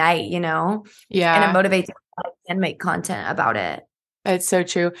through my night, and it Yeah. motivates me and make content about it. It's so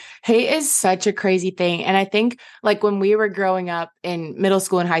true. Hate is such a crazy thing. And I think like when we were growing up in middle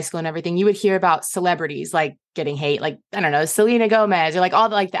school and high school and everything, you would hear about celebrities like getting hate, like, I don't know, Selena Gomez or like all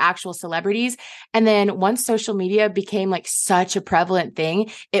the like the actual celebrities. And then once social media became like such a prevalent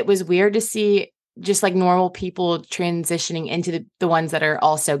thing, it was weird to see just like normal people transitioning into the ones that are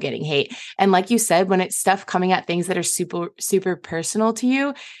also getting hate. And like you said, when it's stuff coming at things that are super, super personal to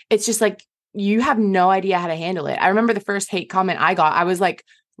you, it's just like you have no idea how to handle it. I remember the first hate comment I got, I was like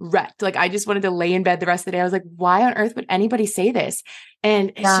wrecked. Like I just wanted to lay in bed the rest of the day. I was like, why on earth would anybody say this? And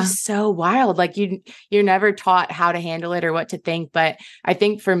it's Yeah. just so wild. Like you're never taught how to handle it or what to think. But I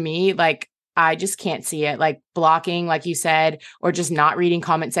think for me, like I just can't see it, like blocking, like you said, or just not reading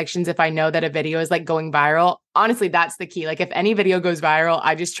comment sections if I know that a video is like going viral. Honestly, that's the key. Like if any video goes viral,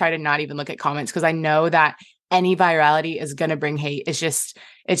 I just try to not even look at comments because I know that any virality is going to bring hate. It's just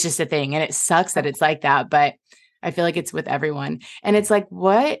a thing. And it sucks that it's like that, but I feel like it's with everyone. And it's like,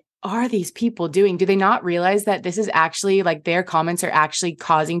 what are these people doing? Do they not realize that this is actually like their comments are actually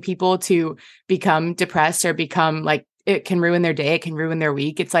causing people to become depressed or become like, it can ruin their day. It can ruin their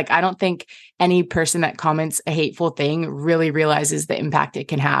week. It's like, I don't think any person that comments a hateful thing really realizes the impact it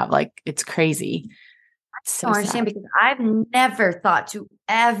can have. Like, it's crazy. It's I so don't sad. understand because I've never thought to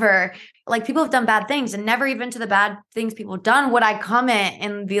ever like people have done bad things and never even to the bad things people have done would I comment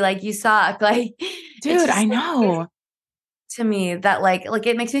and be like, you suck. Like it's Dude, I just like crazy know. to me that like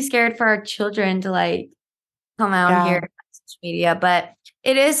it makes me scared for our children to like come out here Yeah, on social media. But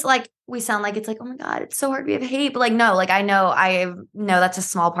it is like we sound like it's like, oh my God, it's so hard to be hate. But like no, like I know that's a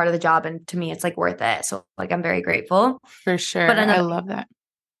small part of the job and to me it's like worth it. So like I'm very grateful. for But sure. I another love that.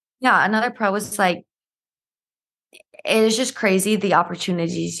 yeah, another pro is like it is just crazy the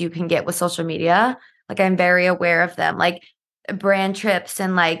opportunities you can get with social media. Like I'm very aware of them. Like brand trips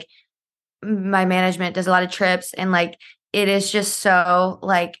and like my management does a lot of trips and like it is just so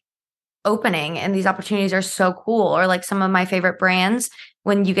like opening and these opportunities are so cool. Or like some of my favorite brands,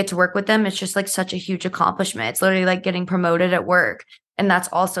 when you get to work with them, it's just like such a huge accomplishment. It's literally like getting promoted at work. And that's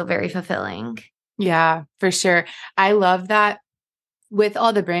also very fulfilling. Yeah, for sure. I love that with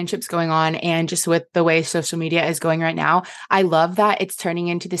all the brand trips going on and just with the way social media is going right now. I love that it's turning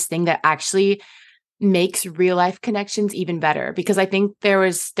into this thing that actually makes real life connections even better because I think there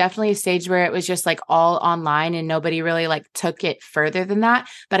was definitely a stage where it was just like all online and nobody really like took it further than that.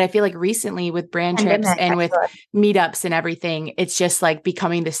 But I feel like recently with brand trips Pandemic, I and with feel like. meetups and everything, it's just like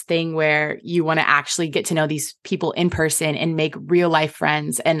becoming this thing where you want to actually get to know these people in person and make real life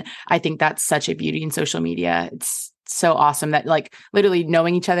friends. And I think that's such a beauty in social media. It's so awesome that like literally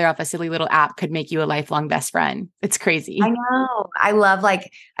knowing each other off a silly little app could make you a lifelong best friend. It's I crazy. know. I love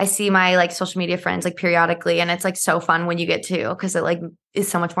like I see my like social media friends like periodically and it's like so fun when you get to because it like is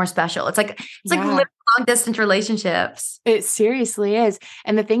so much more special. It's like Yeah. long distance relationships. It seriously is.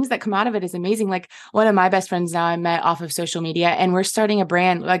 And the things that come out of it is amazing. Like one of my best friends now I met off of social media and we're starting a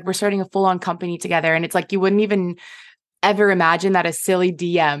brand, like we're starting a full on company together. And it's like you wouldn't even ever imagine that a silly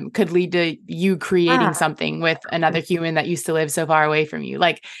DM could lead to you creating Ah, something with another human that used to live so far away from you.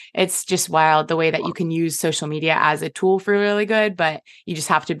 Like, it's just wild the way that you can use social media as a tool for really good, but you just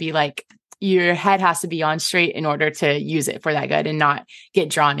have to be like, your head has to be on straight in order to use it for that good and not get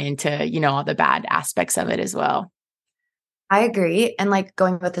drawn into, all the bad aspects of it as well. I agree. And like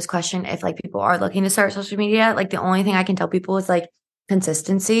going with this question, if like people are looking to start social media, like the only thing I can tell people is like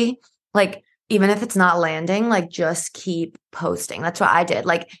consistency. Like even if it's not landing, like just keep posting. That's what I did.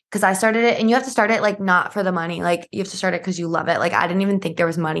 Like because I started it, and you have to start it like not for the money. Like you have to start it because you love it. Like I didn't even think there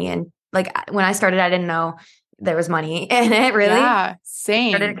was money in. Like when I started, I didn't know there was money in it. Really, Yeah, started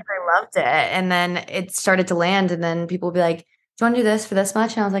same. because I loved it, and then it started to land, and then people would be like, "Do you want to do this for this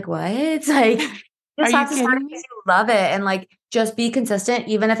much?" And I was like, "What?" It's like you Are just you have to start it kidding because me? you love it, and like just be consistent,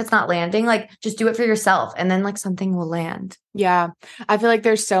 even if it's not landing. Like just do it for yourself, and then like something will land. Yeah. I feel like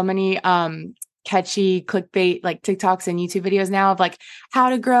there's so many catchy clickbait like TikToks and YouTube videos now of like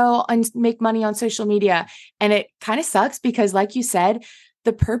how to grow and make money on social media. And it kind of sucks because like you said,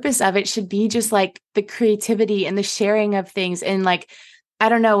 the purpose of it should be just like the creativity and the sharing of things. And like, I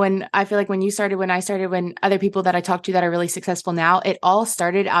don't know, when I feel like when you started, when I started, when other people that I talk to that are really successful now, it all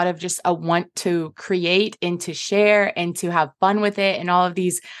started out of just a want to create and to share and to have fun with it and all of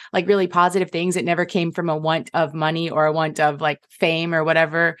these like really positive things. It never came from a want of money or a want of like fame or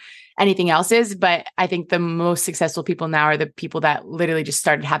whatever anything else is. But I think the most successful people now are the people that literally just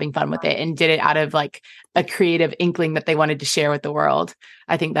started having fun with it and did it out of like a creative inkling that they wanted to share with the world.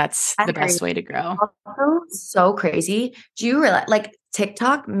 I think that's I the agree. best way to grow. Also, so crazy. Do you realize like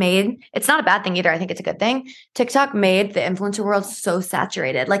TikTok made it's not a bad thing either. I think it's a good thing. TikTok made the influencer world so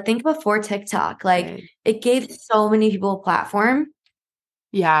saturated. Like think before TikTok, like Right. it gave so many people a platform,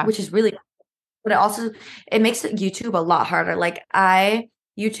 Yeah. which is really, but it makes YouTube a lot harder. Like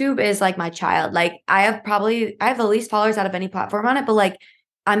YouTube is like my child. Like I have the least followers out of any platform on it, but like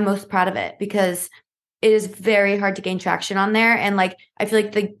I'm most proud of it because it is very hard to gain traction on there. And like I feel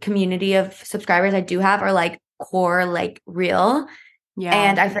like the community of subscribers I do have are like core, like real. Yeah.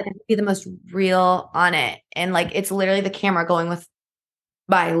 And I feel like I can be the most real on it. And like it's literally the camera going with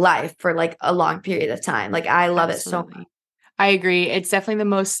my life for like a long period of time. Like I love it so much. Absolutely. I agree. It's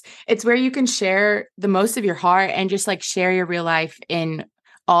definitely it's where you can share the most of your heart and just like share your real life in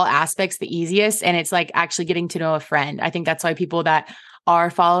all aspects the easiest. And it's like actually getting to know a friend. I think that's why people that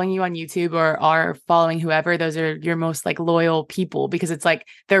are following you on YouTube or are following whoever, those are your most like loyal people because it's like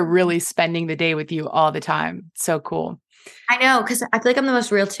they're really spending the day with you all the time. So cool. I know, because I feel like I'm the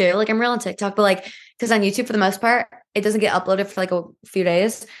most real too. Like I'm real on TikTok, but like because on YouTube for the most part, it doesn't get uploaded for like a few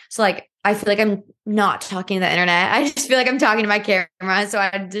days. So like I feel like I'm not talking to the internet. I just feel like I'm talking to my camera. So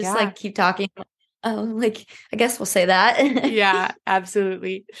I just Yeah. like keep talking. Oh, like I guess we'll say that. Yeah,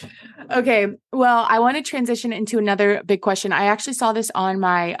 absolutely. Okay. Well, I want to transition into another big question. I actually saw this on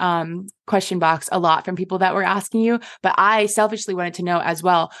my question box a lot from people that were asking you, but I selfishly wanted to know as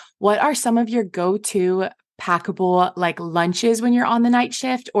well, what are some of your go-to packable like lunches when you're on the night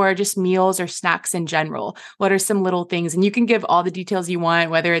shift or just meals or snacks in general? What are some little things? And you can give all the details you want,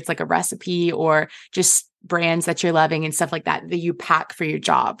 whether it's like a recipe or just brands that you're loving and stuff like that that you pack for your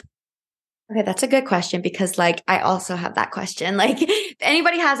job. Okay, that's a good question because like I also have that question. Like if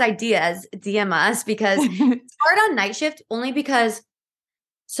anybody has ideas, DM us because it's hard on night shift only because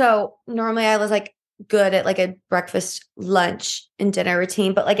so normally I was like good at like a breakfast, lunch, and dinner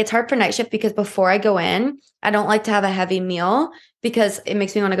routine, but like it's hard for night shift because before I go in, I don't like to have a heavy meal because it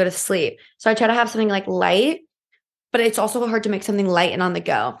makes me want to go to sleep. So I try to have something like light, but it's also hard to make something light and on the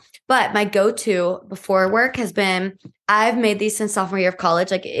go. But my go-to before work has been I've made these since sophomore year of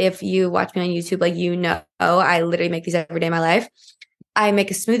college. Like if you watch me on YouTube, like you know, I literally make these every day of my life. I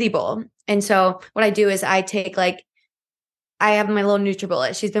make a smoothie bowl. And so what I do is I take like I have my little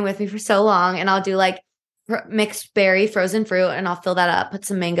NutriBullet. She's been with me for so long, and I'll do like mixed berry frozen fruit, and I'll fill that up. Put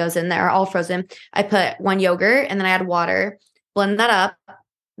some mangoes in there, all frozen. I put one yogurt, and then I add water. Blend that up,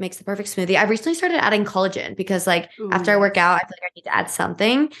 makes the perfect smoothie. I recently started adding collagen because, like, Ooh, after I work out, I yes. feel like I need to add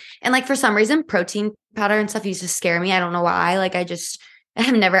something. And like for some reason, protein powder and stuff used to scare me. I don't know why. Like I just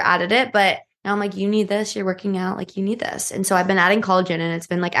have never added it, but now I'm like, you need this. You're working out, like you need this. And so I've been adding collagen, and it's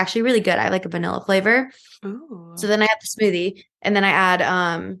been like actually really good. I have like a vanilla flavor. So Ooh. then I have the smoothie and then I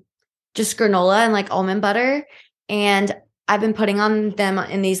add just granola and like almond butter. And I've been putting on them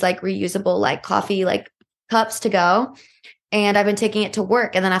in these like reusable like coffee like cups to go. And I've been taking it to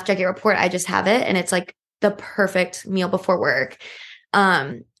work. And then after I get a report, I just have it. And it's like the perfect meal before work.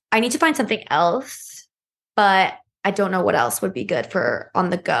 I need to find something else, but I don't know what else would be good for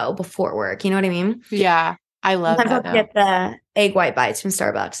on the go before work. You know what I mean? Yeah. I love Sometimes I'll that though. get the egg white bites from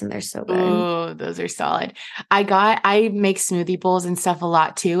Starbucks and they're so good. Oh, those are solid. I make smoothie bowls and stuff a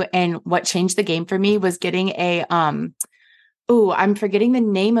lot too. And what changed the game for me was getting oh, I'm forgetting the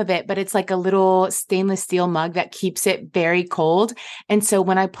name of it, but it's like a little stainless steel mug that keeps it very cold. And so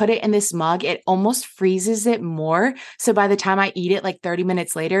when I put it in this mug, it almost freezes it more. So by the time I eat it, like 30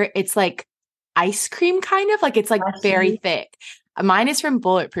 minutes later, it's like ice cream kind of like it's like very thick. Mine is from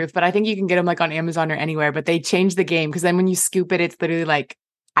Bulletproof, but I think you can get them like on Amazon or anywhere, but they changed the game because then when you scoop it, it's literally like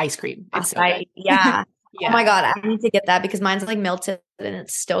ice cream. It's so good. Yeah. Oh Yeah. my God, I need to get that because mine's like melted and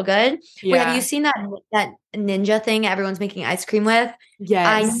it's still good. Wait, have you Yeah. seen that ninja thing everyone's making ice cream with? I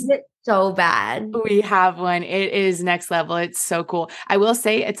Yes. need it so bad. We have one. It is next level. It's so cool. I will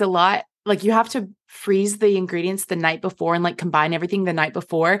say it's a lot. Like you have to freeze the ingredients the night before and like combine everything the night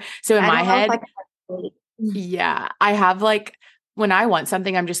before. So in I my don't know if I head, can wait. yeah, I have like when I want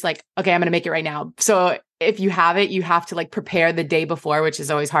something, I'm just like, okay, I'm going to make it right now. So if you have it, you have to like prepare the day before, which is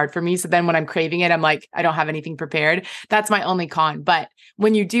always hard for me. So then when I'm craving it, I'm like, I don't have anything prepared. That's my only con. But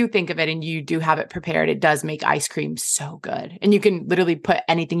when you do think of it and you do have it prepared, it does make ice cream so good. And you can literally put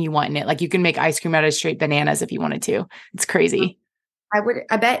anything you want in it. Like you can make ice cream out of straight bananas if you wanted to. It's crazy.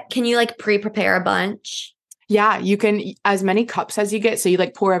 I bet, can you like pre-prepare a bunch? Yeah, you can as many cups as you get. So you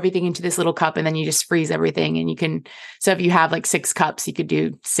like pour everything into this little cup and then you just freeze everything. And you can, so if you have like 6 cups, you could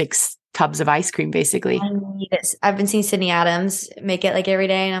do 6 tubs of ice cream basically. I need it. I've been seeing Sydney Adams make it like every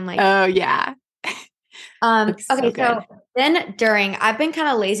day, and I'm like, Oh, yeah. Looks so okay, good. so then during, I've been kind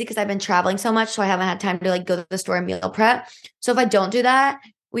of lazy because I've been traveling so much, so I haven't had time to like go to the store and meal prep. So if I don't do that,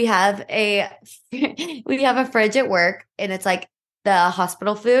 we have a we have a fridge at work, and it's like the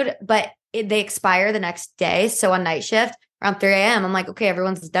hospital food, but they expire the next day. So on night shift around 3 a.m., I'm like, okay,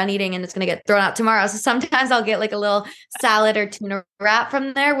 everyone's done eating and it's gonna get thrown out tomorrow. So sometimes I'll get like a little salad or tuna wrap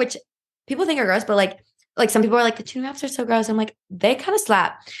from there, which people think are gross, but like some people are like, the tuna wraps are so gross. I'm like, they kind of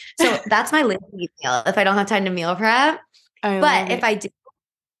slap. So that's my lazy meal if I don't have time to meal prep. I love But if it. I do,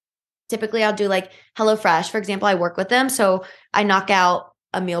 typically I'll do like HelloFresh, for example. I work with them. So I knock out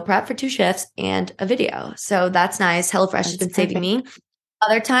a meal prep for 2 shifts and a video. So that's nice. HelloFresh has That's been saving perfect. me.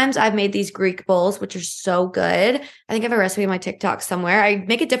 Other times I've made these Greek bowls, which are so good. I think I have a recipe on my TikTok somewhere. I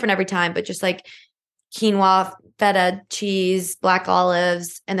make it different every time, but just like quinoa, feta, cheese, black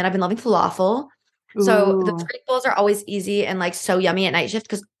olives. And then I've been loving falafel. So the Ooh. Greek bowls are always easy and like so yummy at night shift.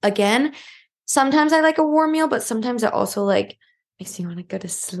 Because again, sometimes I like a warm meal, but sometimes it also like makes me want to go to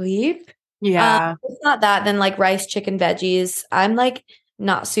sleep. Yeah. If not that, then like rice, chicken, veggies. I'm like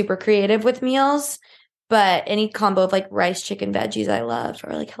not super creative with meals, but any combo of like rice, chicken, veggies I love,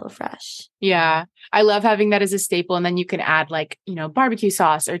 or like HelloFresh. Yeah. I love having that as a staple. And then you can add like, barbecue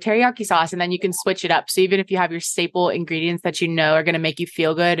sauce or teriyaki sauce, and then you can switch it up. So even if you have your staple ingredients that you know are going to make you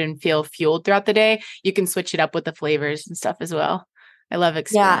feel good and feel fueled throughout the day, you can switch it up with the flavors and stuff as well. I love Yeah,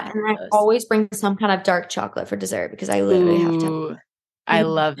 experimenting and I with those. always bring some kind of dark chocolate for dessert because I literally have to. Ooh, I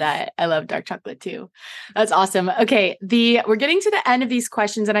love that. I love dark chocolate too. That's awesome. Okay, we're getting to the end of these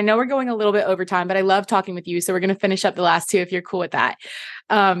questions, and I know we're going a little bit over time, but I love talking with you. So we're going to finish up the last two if you're cool with that.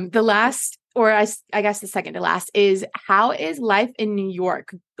 The last, or I guess the second to last, is how is life in New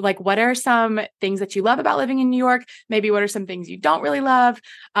York? Like, what are some things that you love about living in New York? Maybe what are some things you don't really love?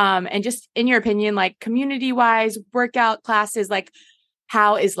 And just in your opinion, like community wise, workout classes, like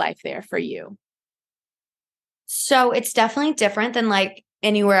how is life there for you? So it's definitely different than like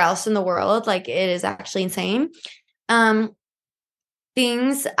anywhere else in the world. Like it is actually insane. Um,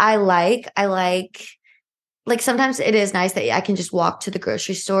 things I like sometimes it is nice that I can just walk to the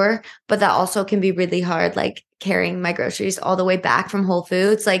grocery store, but that also can be really hard, like carrying my groceries all the way back from Whole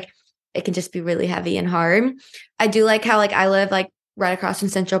Foods. Like it can just be really heavy and hard. I do like how like I live like right across from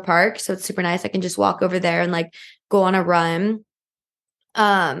Central Park, so it's super nice. I can just walk over there and like go on a run.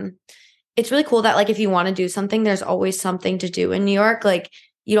 Um, it's really cool that like if you want to do something, there's always something to do in New York. Like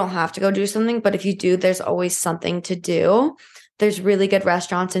you don't have to go do something, but if you do, there's always something to do. There's really good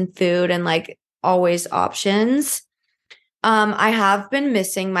restaurants and food and like always options. I have been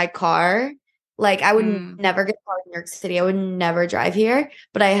missing my car. Like I would Mm, never get a car in New York City. I would never drive here,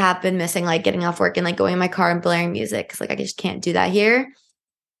 but I have been missing like getting off work and like going in my car and blaring music because like I just can't do that here.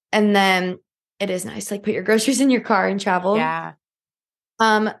 And then it is nice to like put your groceries in your car and travel. yeah.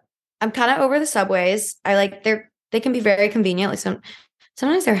 Um, I'm kind of over the subways. They can be very convenient. Like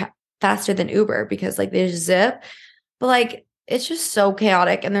sometimes they're faster than Uber because like they just zip. But like it's just so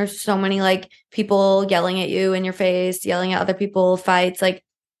chaotic and there's so many like people yelling at you in your face, yelling at other people, fights. Like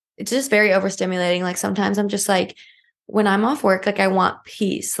it's just very overstimulating. Like sometimes I'm just like when I'm off work, like I want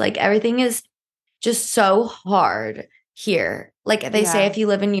peace. Like everything is just so hard here. Like they say Yeah. if you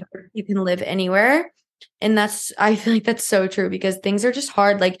live in New York, you can live anywhere. And I feel like that's so true because things are just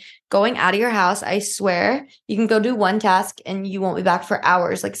hard. Like going out of your house, I swear you can go do one task and you won't be back for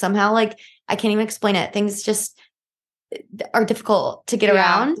hours. Like somehow, like I can't even explain it. Things just are difficult to get Yeah.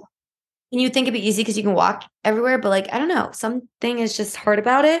 around. And you think it'd be easy because you can walk everywhere, but like, I don't know, something is just hard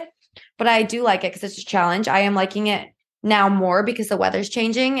about it. But I do like it because it's a challenge. I am liking it now more because the weather's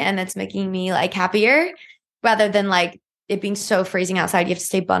changing and it's making me like happier rather than like it being so freezing outside. You have to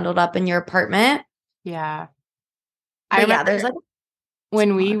stay bundled up in your apartment. Yeah. I But yeah, remember there's like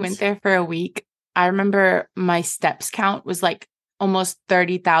when we went cons. there for a week, I remember my steps count was like almost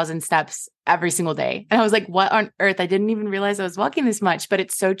 30,000 steps every single day. And I was like, what on earth? I didn't even realize I was walking this much, but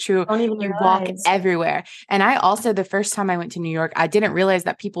it's so true. Don't even You walk realize. everywhere. And I also, the first time I went to New York, I didn't realize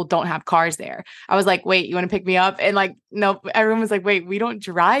that people don't have cars there. I was like, wait, you want to pick me up? And like, nope. Everyone was like, wait, we don't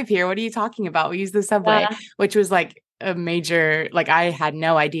drive here. What are you talking about? We use the subway, Yeah. which was like, a major, like I had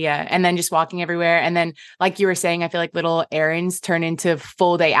no idea. And then just walking everywhere. And then like you were saying, I feel like little errands turn into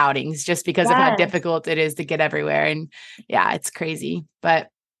full day outings just because of how Yes. difficult it is to get everywhere. And yeah, it's crazy. But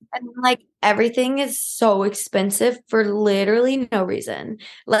And like everything is so expensive for literally no reason.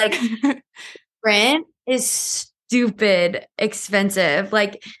 Like rent is stupid expensive.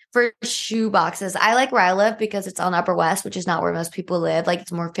 Like for shoe boxes. I like where I live because it's on Upper West, which is not where most people live. Like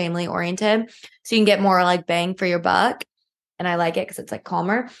it's more family oriented. So you can get more like bang for your buck. And I like it because it's like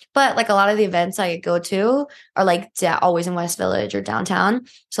calmer. But like a lot of the events I go to are like always in West Village or downtown.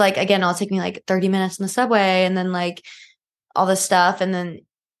 So like again, it'll take me like 30 minutes in the subway and then like all this stuff. And then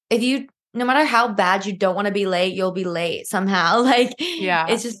if you no matter how bad you don't want to be late, you'll be late somehow. Like yeah.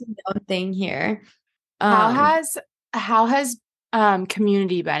 it's just a known thing here. How Um, has how has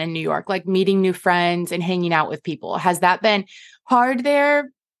community been in New York? Like meeting new friends and hanging out with people. Has that been hard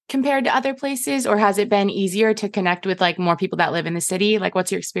there compared to other places, or has it been easier to connect with like more people that live in the city? Like,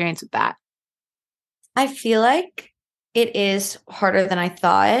 what's your experience with that? I feel like it is harder than I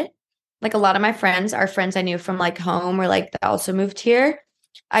thought. Like a lot of my friends are friends I knew from like home or like that also moved here.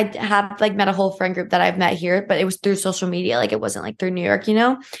 I have like met a whole friend group that I've met here, but it was through social media. Like it wasn't like through New York, you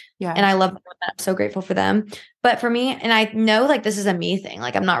know? And Yeah. I love them. I'm so grateful for them. But for me, and I know like this is a me thing.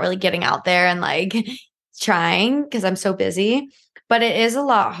 Like I'm not really getting out there and like trying because I'm so busy. But it is a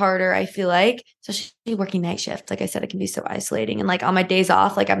lot harder, I feel like, especially working night shift. Like I said, it can be so isolating. And like on my days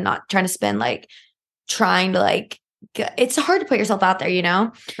off, like I'm not trying to spend like trying to like it's hard to put yourself out there, you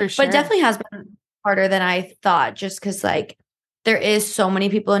know? For But it sure. definitely has been harder than I thought just because like there is so many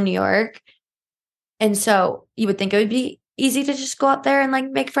people in New York. And so you would think it would be easy to just go out there and like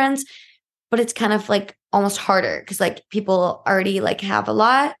make friends, but it's kind of like almost harder because like people already like have a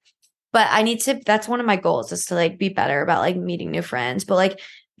lot. But I need to, that's one of my goals is to like be better about like meeting new friends. But like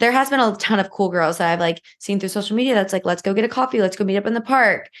there has been a ton of cool girls that I've like seen through social media that's like, let's go get a coffee, let's go meet up in the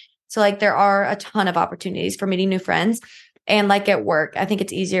park. So like there are a ton of opportunities for meeting new friends. And like at work, I think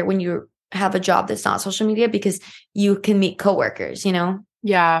it's easier when you have a job that's not social media because you can meet coworkers, you know?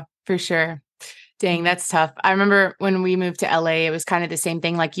 Yeah, for sure. Dang, that's tough. I remember when we moved to LA, it was kind of the same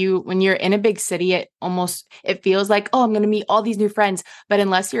thing. Like when you're in a big city, it feels like, oh, I'm going to meet all these new friends. But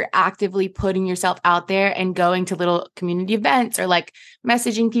unless you're actively putting yourself out there and going to little community events or like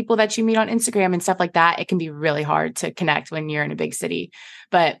messaging people that you meet on Instagram and stuff like that, it can be really hard to connect when you're in a big city.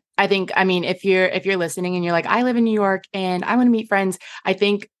 But I think, I mean, if you're listening and you're like, I live in New York and I want to meet friends, I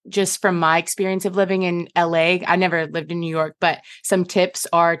think just from my experience of living in LA, I never lived in New York, but some tips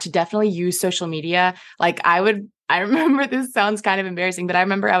are to definitely use social media. Like I remember this sounds kind of embarrassing, but I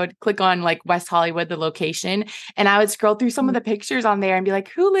remember I would click on like West Hollywood, the location, and I would scroll through some of the pictures on there and be like,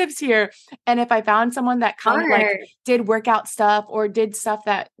 who lives here? And if I found someone that kind of like Smart. did workout stuff or did stuff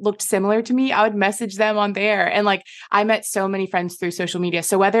that looked similar to me, I would message them on there. And like I met so many friends through social media.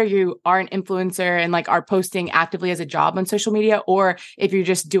 So whether you are an influencer and like are posting actively as a job on social media, or if you're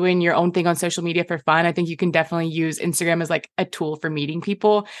just doing your own thing on social media for fun, I think you can definitely use Instagram as like a tool for meeting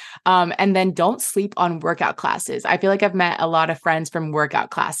people. And then don't sleep on workout classes. I feel like I've met a lot of friends from workout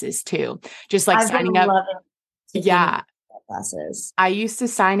classes too. Just like I've been signing up. loving taking Yeah. classes. I used to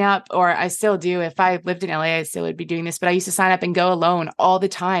sign up, or I still do. If I lived in LA, I still would be doing this, but I used to sign up and go alone all the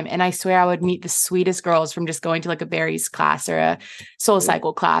time. And I swear I would meet the sweetest girls from just going to like a Barry's class or a Soul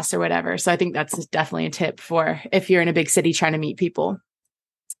Cycle class or whatever. So I think that's definitely a tip for if you're in a big city trying to meet people.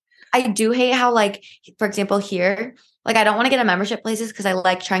 I do hate how, like, for example, here, like, I don't want to get a membership places because I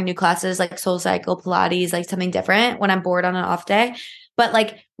like trying new classes like Soul Cycle, Pilates, like something different when I'm bored on an off day. But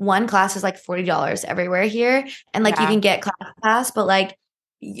like one class is like $40 everywhere here. And like you Yeah. can get class pass, but like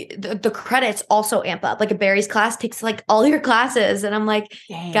the credits also amp up. Like a Barry's class takes like all your classes. And I'm like,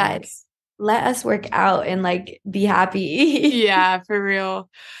 Dang. guys, let us work out and like be happy. Yeah, for real.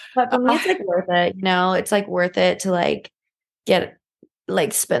 But for me, it's like worth it, it's like worth it to like get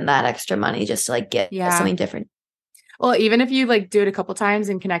like spend that extra money just to like get Yeah. something different. Well, even if you like do it a couple times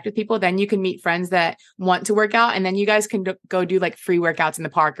and connect with people, then you can meet friends that want to work out, and then you guys can go do like free workouts in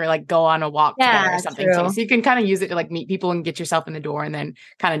the park or like go on a walk together or something too. So you can kind of use it to like meet people and get yourself in the door, and then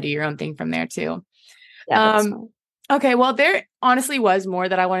kind of do your own thing from there too. Yeah, Okay, well, there honestly was more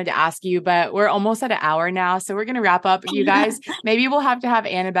that I wanted to ask you, but we're almost at an hour now, so we're gonna wrap up. You guys, maybe we'll have to have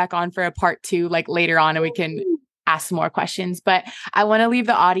Anna back on for a part 2, like later on, and we can ask some more questions. But I want to leave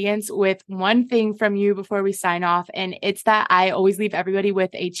the audience with one thing from you before we sign off. And it's that I always leave everybody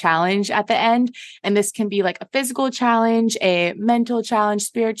with a challenge at the end. And this can be like a physical challenge, a mental challenge,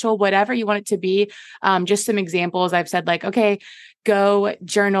 spiritual, whatever you want it to be. Just some examples. I've said like, okay, go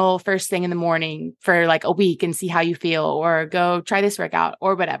journal first thing in the morning for like a week and see how you feel, or go try this workout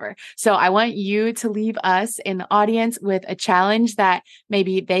or whatever. So I want you to leave us in the audience with a challenge that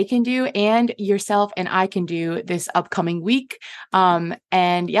maybe they can do and yourself and I can do this upcoming week. And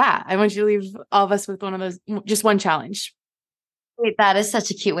yeah, I want you to leave all of us with one of those, just one challenge. Wait, that is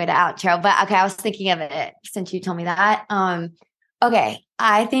such a cute way to outro. But okay, I was thinking of it since you told me that. Okay,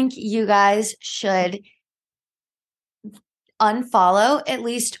 I think you guys should unfollow at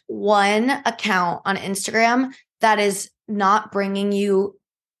least one account on Instagram that is not bringing you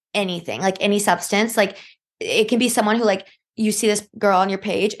anything, like any substance. Like it can be someone who like you see this girl on your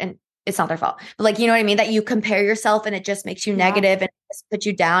page and it's not their fault, but like, you know what I mean? That you compare yourself and it just makes you negative and puts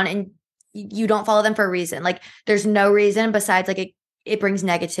you down, and you don't follow them for a reason. Like there's no reason besides like it brings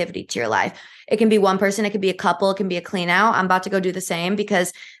negativity to your life. It can be one person, it could be a couple, it can be a clean out. I'm about to go do the same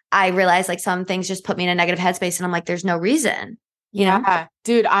because I realized like some things just put me in a negative headspace, and I'm like, there's no reason, you know?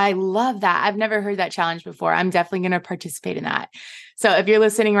 Dude, I love that. I've never heard that challenge before. I'm definitely going to participate in that. So if you're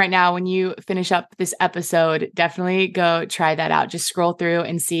listening right now, when you finish up this episode, definitely go try that out. Just scroll through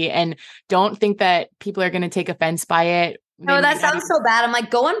and see, and don't think that people are going to take offense by it. No, that sounds so bad. I'm like,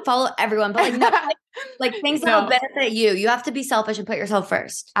 go and follow everyone, but like, no, like things that will benefit you. You have to be selfish and put yourself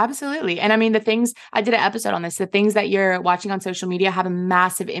first. Absolutely. And I mean, the things, I did an episode on this, the things that you're watching on social media have a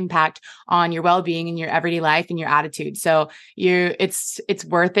massive impact on your well-being and your everyday life and your attitude. So it's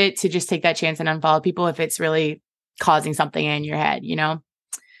worth it to just take that chance and unfollow people if it's really causing something in your head, you know?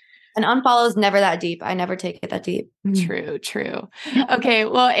 An unfollow is never that deep. I never take it that deep. True. Okay.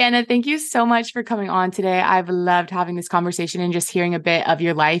 Well, Anna, thank you so much for coming on today. I've loved having this conversation and just hearing a bit of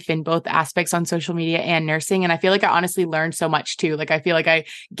your life in both aspects on social media and nursing. And I feel like I honestly learned so much too. Like I feel like I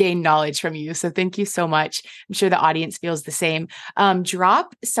gained knowledge from you. So thank you so much. I'm sure the audience feels the same.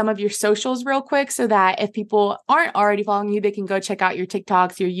 Drop some of your socials real quick so that if people aren't already following you, they can go check out your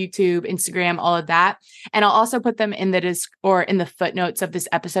TikToks, your YouTube, Instagram, all of that. And I'll also put them in the footnotes of this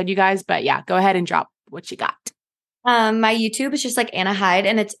episode, you guys. But yeah, go ahead and drop what you got. My YouTube is just like Anna Heid,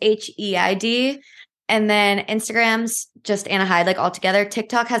 and it's Heid. And then Instagram's just Anna Heid, like all together.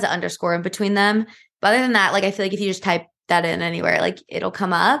 TikTok has an underscore in between them. But other than that, like I feel like if you just type that in anywhere, like it'll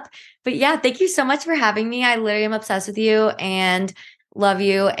come up. But yeah, thank you so much for having me. I literally am obsessed with you and love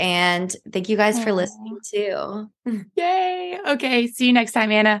you. And thank you guys for listening too. Yay. Okay. See you next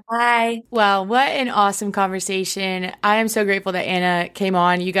time, Anna. Bye. Well, what an awesome conversation. I am so grateful that Anna came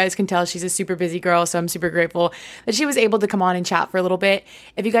on. You guys can tell she's a super busy girl, so I'm super grateful that she was able to come on and chat for a little bit.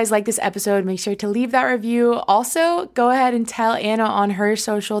 If you guys like this episode, make sure to leave that review. Also, go ahead and tell Anna on her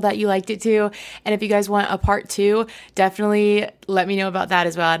social that you liked it too. And if you guys want a part 2, definitely let me know about that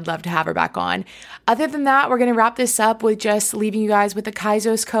as well. I'd love to have her back on. Other than that, we're going to wrap this up with just leaving you guys with the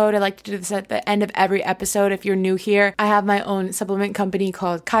Kaisos code. I like to do this at the end of every episode. If you're new here, I have my own supplement company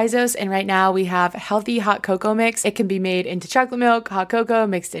called Kaisos, and right now we have healthy hot cocoa mix. It can be made into chocolate milk, hot cocoa,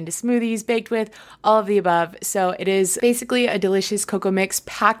 mixed into smoothies, baked with, all of the above. So it is basically a delicious cocoa mix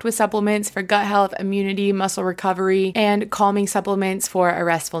packed with supplements for gut health, immunity, muscle recovery, and calming supplements for a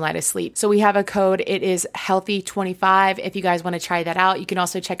restful night of sleep. So we have a code. It is healthy25. If you guys want to try that out, you can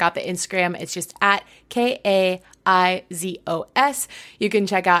also check out the Instagram. It's just at KAIZOS. You can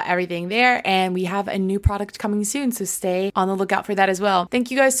check out everything there, and we have a new product coming soon, so stay on the lookout for that as well.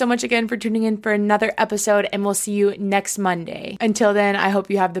 Thank you guys so much again for tuning in for another episode, and we'll see you next Monday. Until then, I hope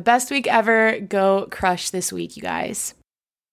you have the best week ever. Go crush this week, you guys.